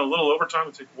right, so we've run a little over time.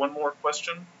 We'll take one more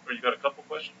question, or you got a couple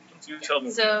questions? You tell me.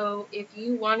 So if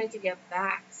you wanted to get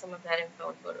back some of that info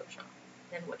in Photoshop,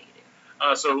 then what do you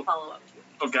do? So follow up to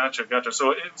Oh, gotcha.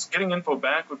 So it's getting info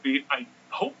back would be,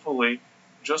 hopefully,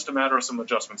 just a matter of some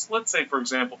adjustments. Let's say, for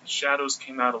example, the shadows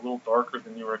came out a little darker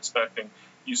than you were expecting.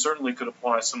 You certainly could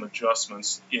apply some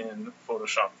adjustments in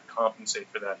Photoshop to compensate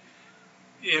for that.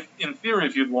 In theory,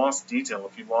 if you'd lost detail,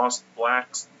 if you lost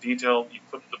blacks detail, you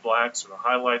clipped the blacks or the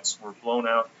highlights were blown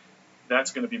out,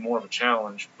 that's going to be more of a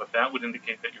challenge, but that would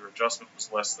indicate that your adjustment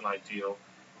was less than ideal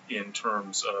in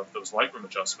terms of those Lightroom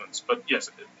adjustments. But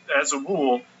yes, as a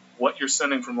rule, what you're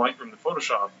sending from Lightroom to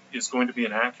Photoshop is going to be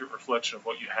an accurate reflection of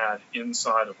what you had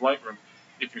inside of Lightroom.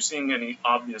 If you're seeing any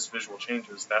obvious visual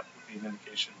changes, that would be an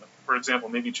indication. For example,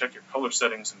 maybe check your color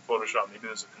settings in Photoshop. Maybe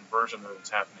there's a conversion there that's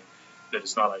happening that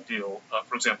is not ideal.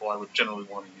 For example, I would generally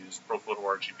want to use ProPhoto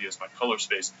RGB as my color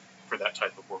space for that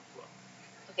type of workflow.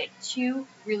 Okay, two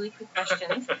really quick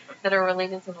questions that are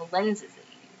related to the lenses that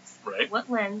you use. Right.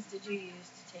 What lens did you use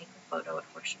to take the photo at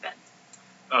Horseshoe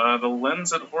Bend? The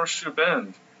lens at Horseshoe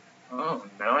Bend. Oh,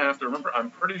 now I have to remember.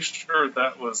 I'm pretty sure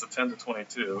that was a 10 to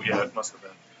 22. Yeah, it must have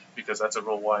been, because that's a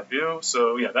real wide view.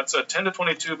 So yeah, that's a 10 to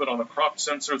 22, but on a crop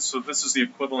sensor. So this is the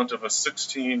equivalent of a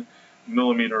 16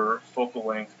 millimeter focal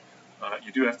length.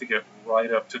 You do have to get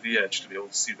right up to the edge to be able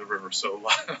to see the river. So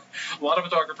a lot of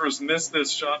photographers miss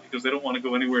this shot because they don't want to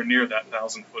go anywhere near that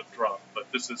 1,000-foot drop. But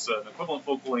this is an equivalent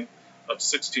focal length of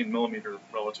 16 millimeter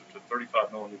relative to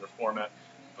 35 millimeter format.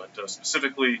 But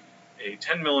specifically a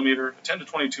 10 to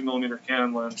 22 millimeter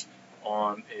Canon lens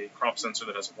on a crop sensor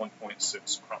that has a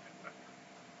 1.6 cropping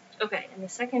factor. Okay, and the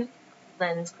second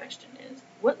lens question is,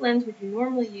 what lens would you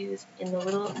normally use in the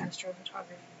little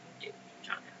astrophotography you do?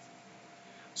 John asks.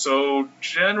 So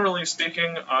generally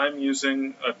speaking, I'm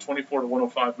using a 24 to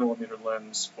 105 millimeter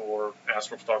lens for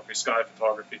astrophotography, sky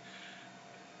photography.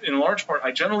 In large part,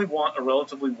 I generally want a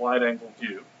relatively wide-angle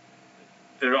view.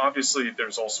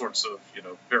 There's all sorts of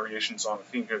variations on a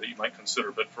theme here that you might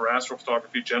consider, but for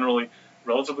astrophotography, generally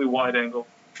relatively wide angle,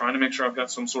 trying to make sure I've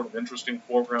got some sort of interesting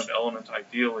foreground element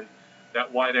ideally.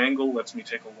 That wide angle lets me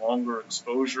take a longer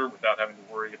exposure without having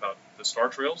to worry about the star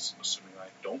trails, assuming I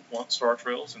don't want star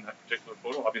trails in that particular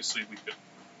photo. Obviously, we could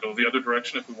go the other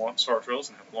direction if we want star trails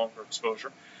and have longer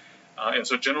exposure. And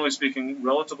so generally speaking,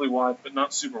 relatively wide, but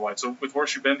not super wide. So with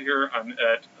Horseshoe Bend here, I'm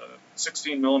at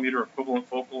 16mm equivalent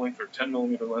focal length or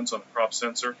 10mm lens on a crop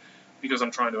sensor because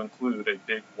I'm trying to include a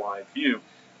big wide view.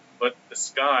 But the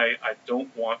sky, I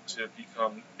don't want to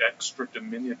become extra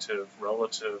diminutive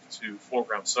relative to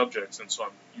foreground subjects, and so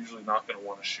I'm usually not going to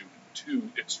want to shoot too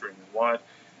extremely wide.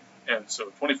 And so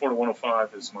 24 to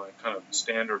 105 is my kind of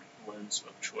standard lens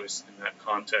of choice in that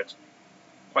context.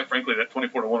 Quite frankly, that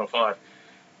 24 to 105,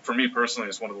 for me personally,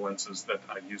 is one of the lenses that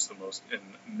I use the most in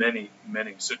many,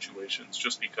 many situations,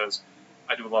 just because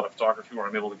I do a lot of photography where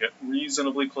I'm able to get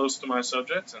reasonably close to my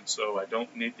subjects, and so I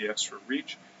don't need the extra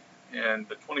reach. And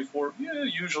the 24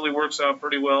 usually works out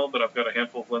pretty well, but I've got a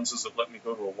handful of lenses that let me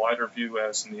go to a wider view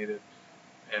as needed.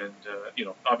 And,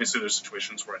 obviously there's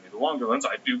situations where I need a longer lens.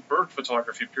 I do bird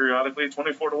photography periodically.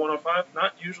 24 to 105,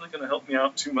 not usually going to help me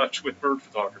out too much with bird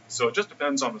photography. So it just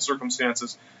depends on the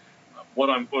circumstances, what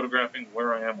I'm photographing,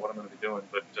 where I am, what I'm going to be doing.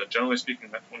 But generally speaking,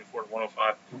 that 24 to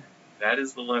 105, that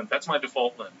is the lens. That's my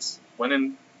default lens. When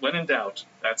in doubt,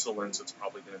 that's the lens that's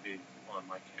probably going to be on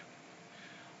my camera.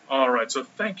 All right, so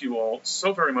thank you all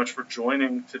so very much for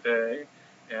joining today.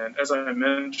 And as I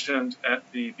mentioned at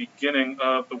the beginning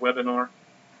of the webinar,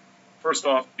 first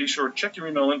off, be sure to check your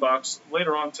email inbox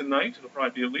later on tonight. It'll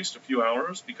probably be at least a few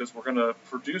hours because we're going to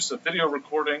produce a video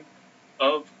recording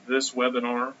of this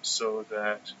webinar so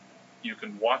that you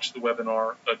can watch the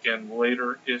webinar again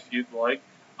later if you'd like.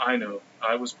 I know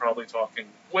I was probably talking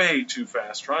way too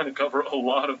fast, trying to cover a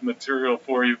lot of material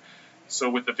for you. So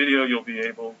with the video, you'll be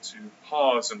able to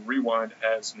pause and rewind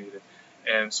as needed.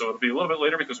 And so it'll be a little bit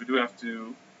later because we do have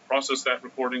to process that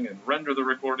recording and render the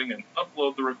recording and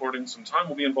upload the recording. Some time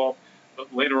will be involved,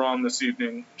 but later on this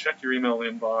evening, check your email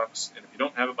inbox. And if you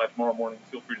don't have it by tomorrow morning,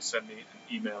 feel free to send me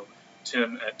an email,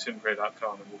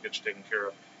 tim@timgray.com, and we'll get you taken care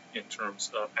of in terms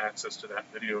of access to that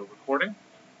video recording.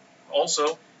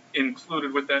 Also,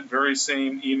 included with that very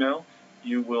same email,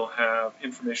 you will have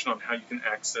information on how you can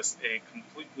access a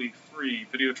completely free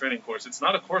video training course. It's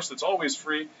not a course that's always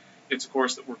free. It's a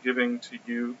course that we're giving to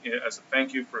you as a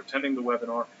thank you for attending the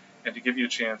webinar and to give you a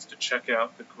chance to check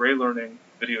out the Gray Learning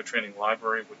Video Training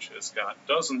Library, which has got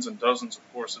dozens and dozens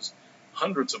of courses,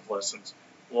 hundreds of lessons,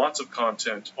 lots of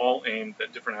content, all aimed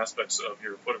at different aspects of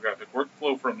your photographic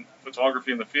workflow, from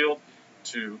photography in the field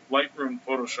to Lightroom,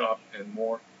 Photoshop, and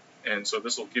more. And so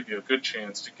this will give you a good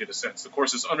chance to get a sense. The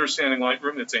course is Understanding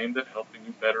Lightroom. It's aimed at helping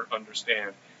you better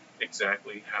understand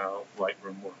exactly how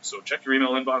Lightroom works. So check your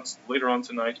email inbox later on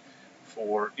tonight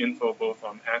for info both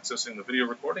on accessing the video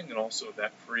recording and also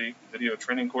that free video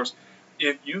training course.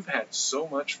 If you've had so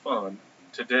much fun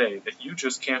today that you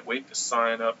just can't wait to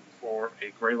sign up for a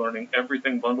Gray Learning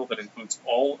Everything bundle that includes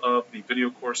all of the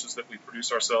video courses that we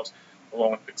produce ourselves,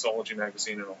 along with Pixology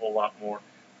Magazine and a whole lot more,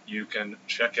 you can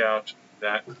check out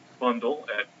that bundle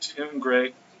at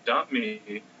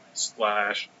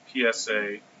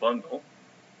timgray.me/PSA bundle.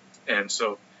 And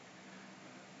so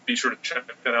be sure to check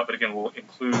that out. But again, we'll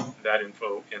include that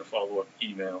info in a follow-up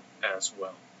email as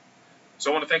well. So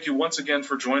I want to thank you once again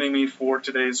for joining me for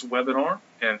today's webinar.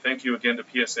 And thank you again to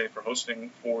PSA for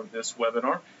hosting for this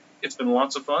webinar. It's been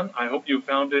lots of fun. I hope you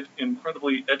found it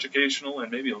incredibly educational and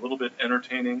maybe a little bit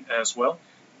entertaining as well.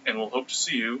 And we'll hope to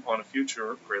see you on a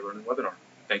future Gray Learning webinar.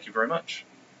 Thank you very much.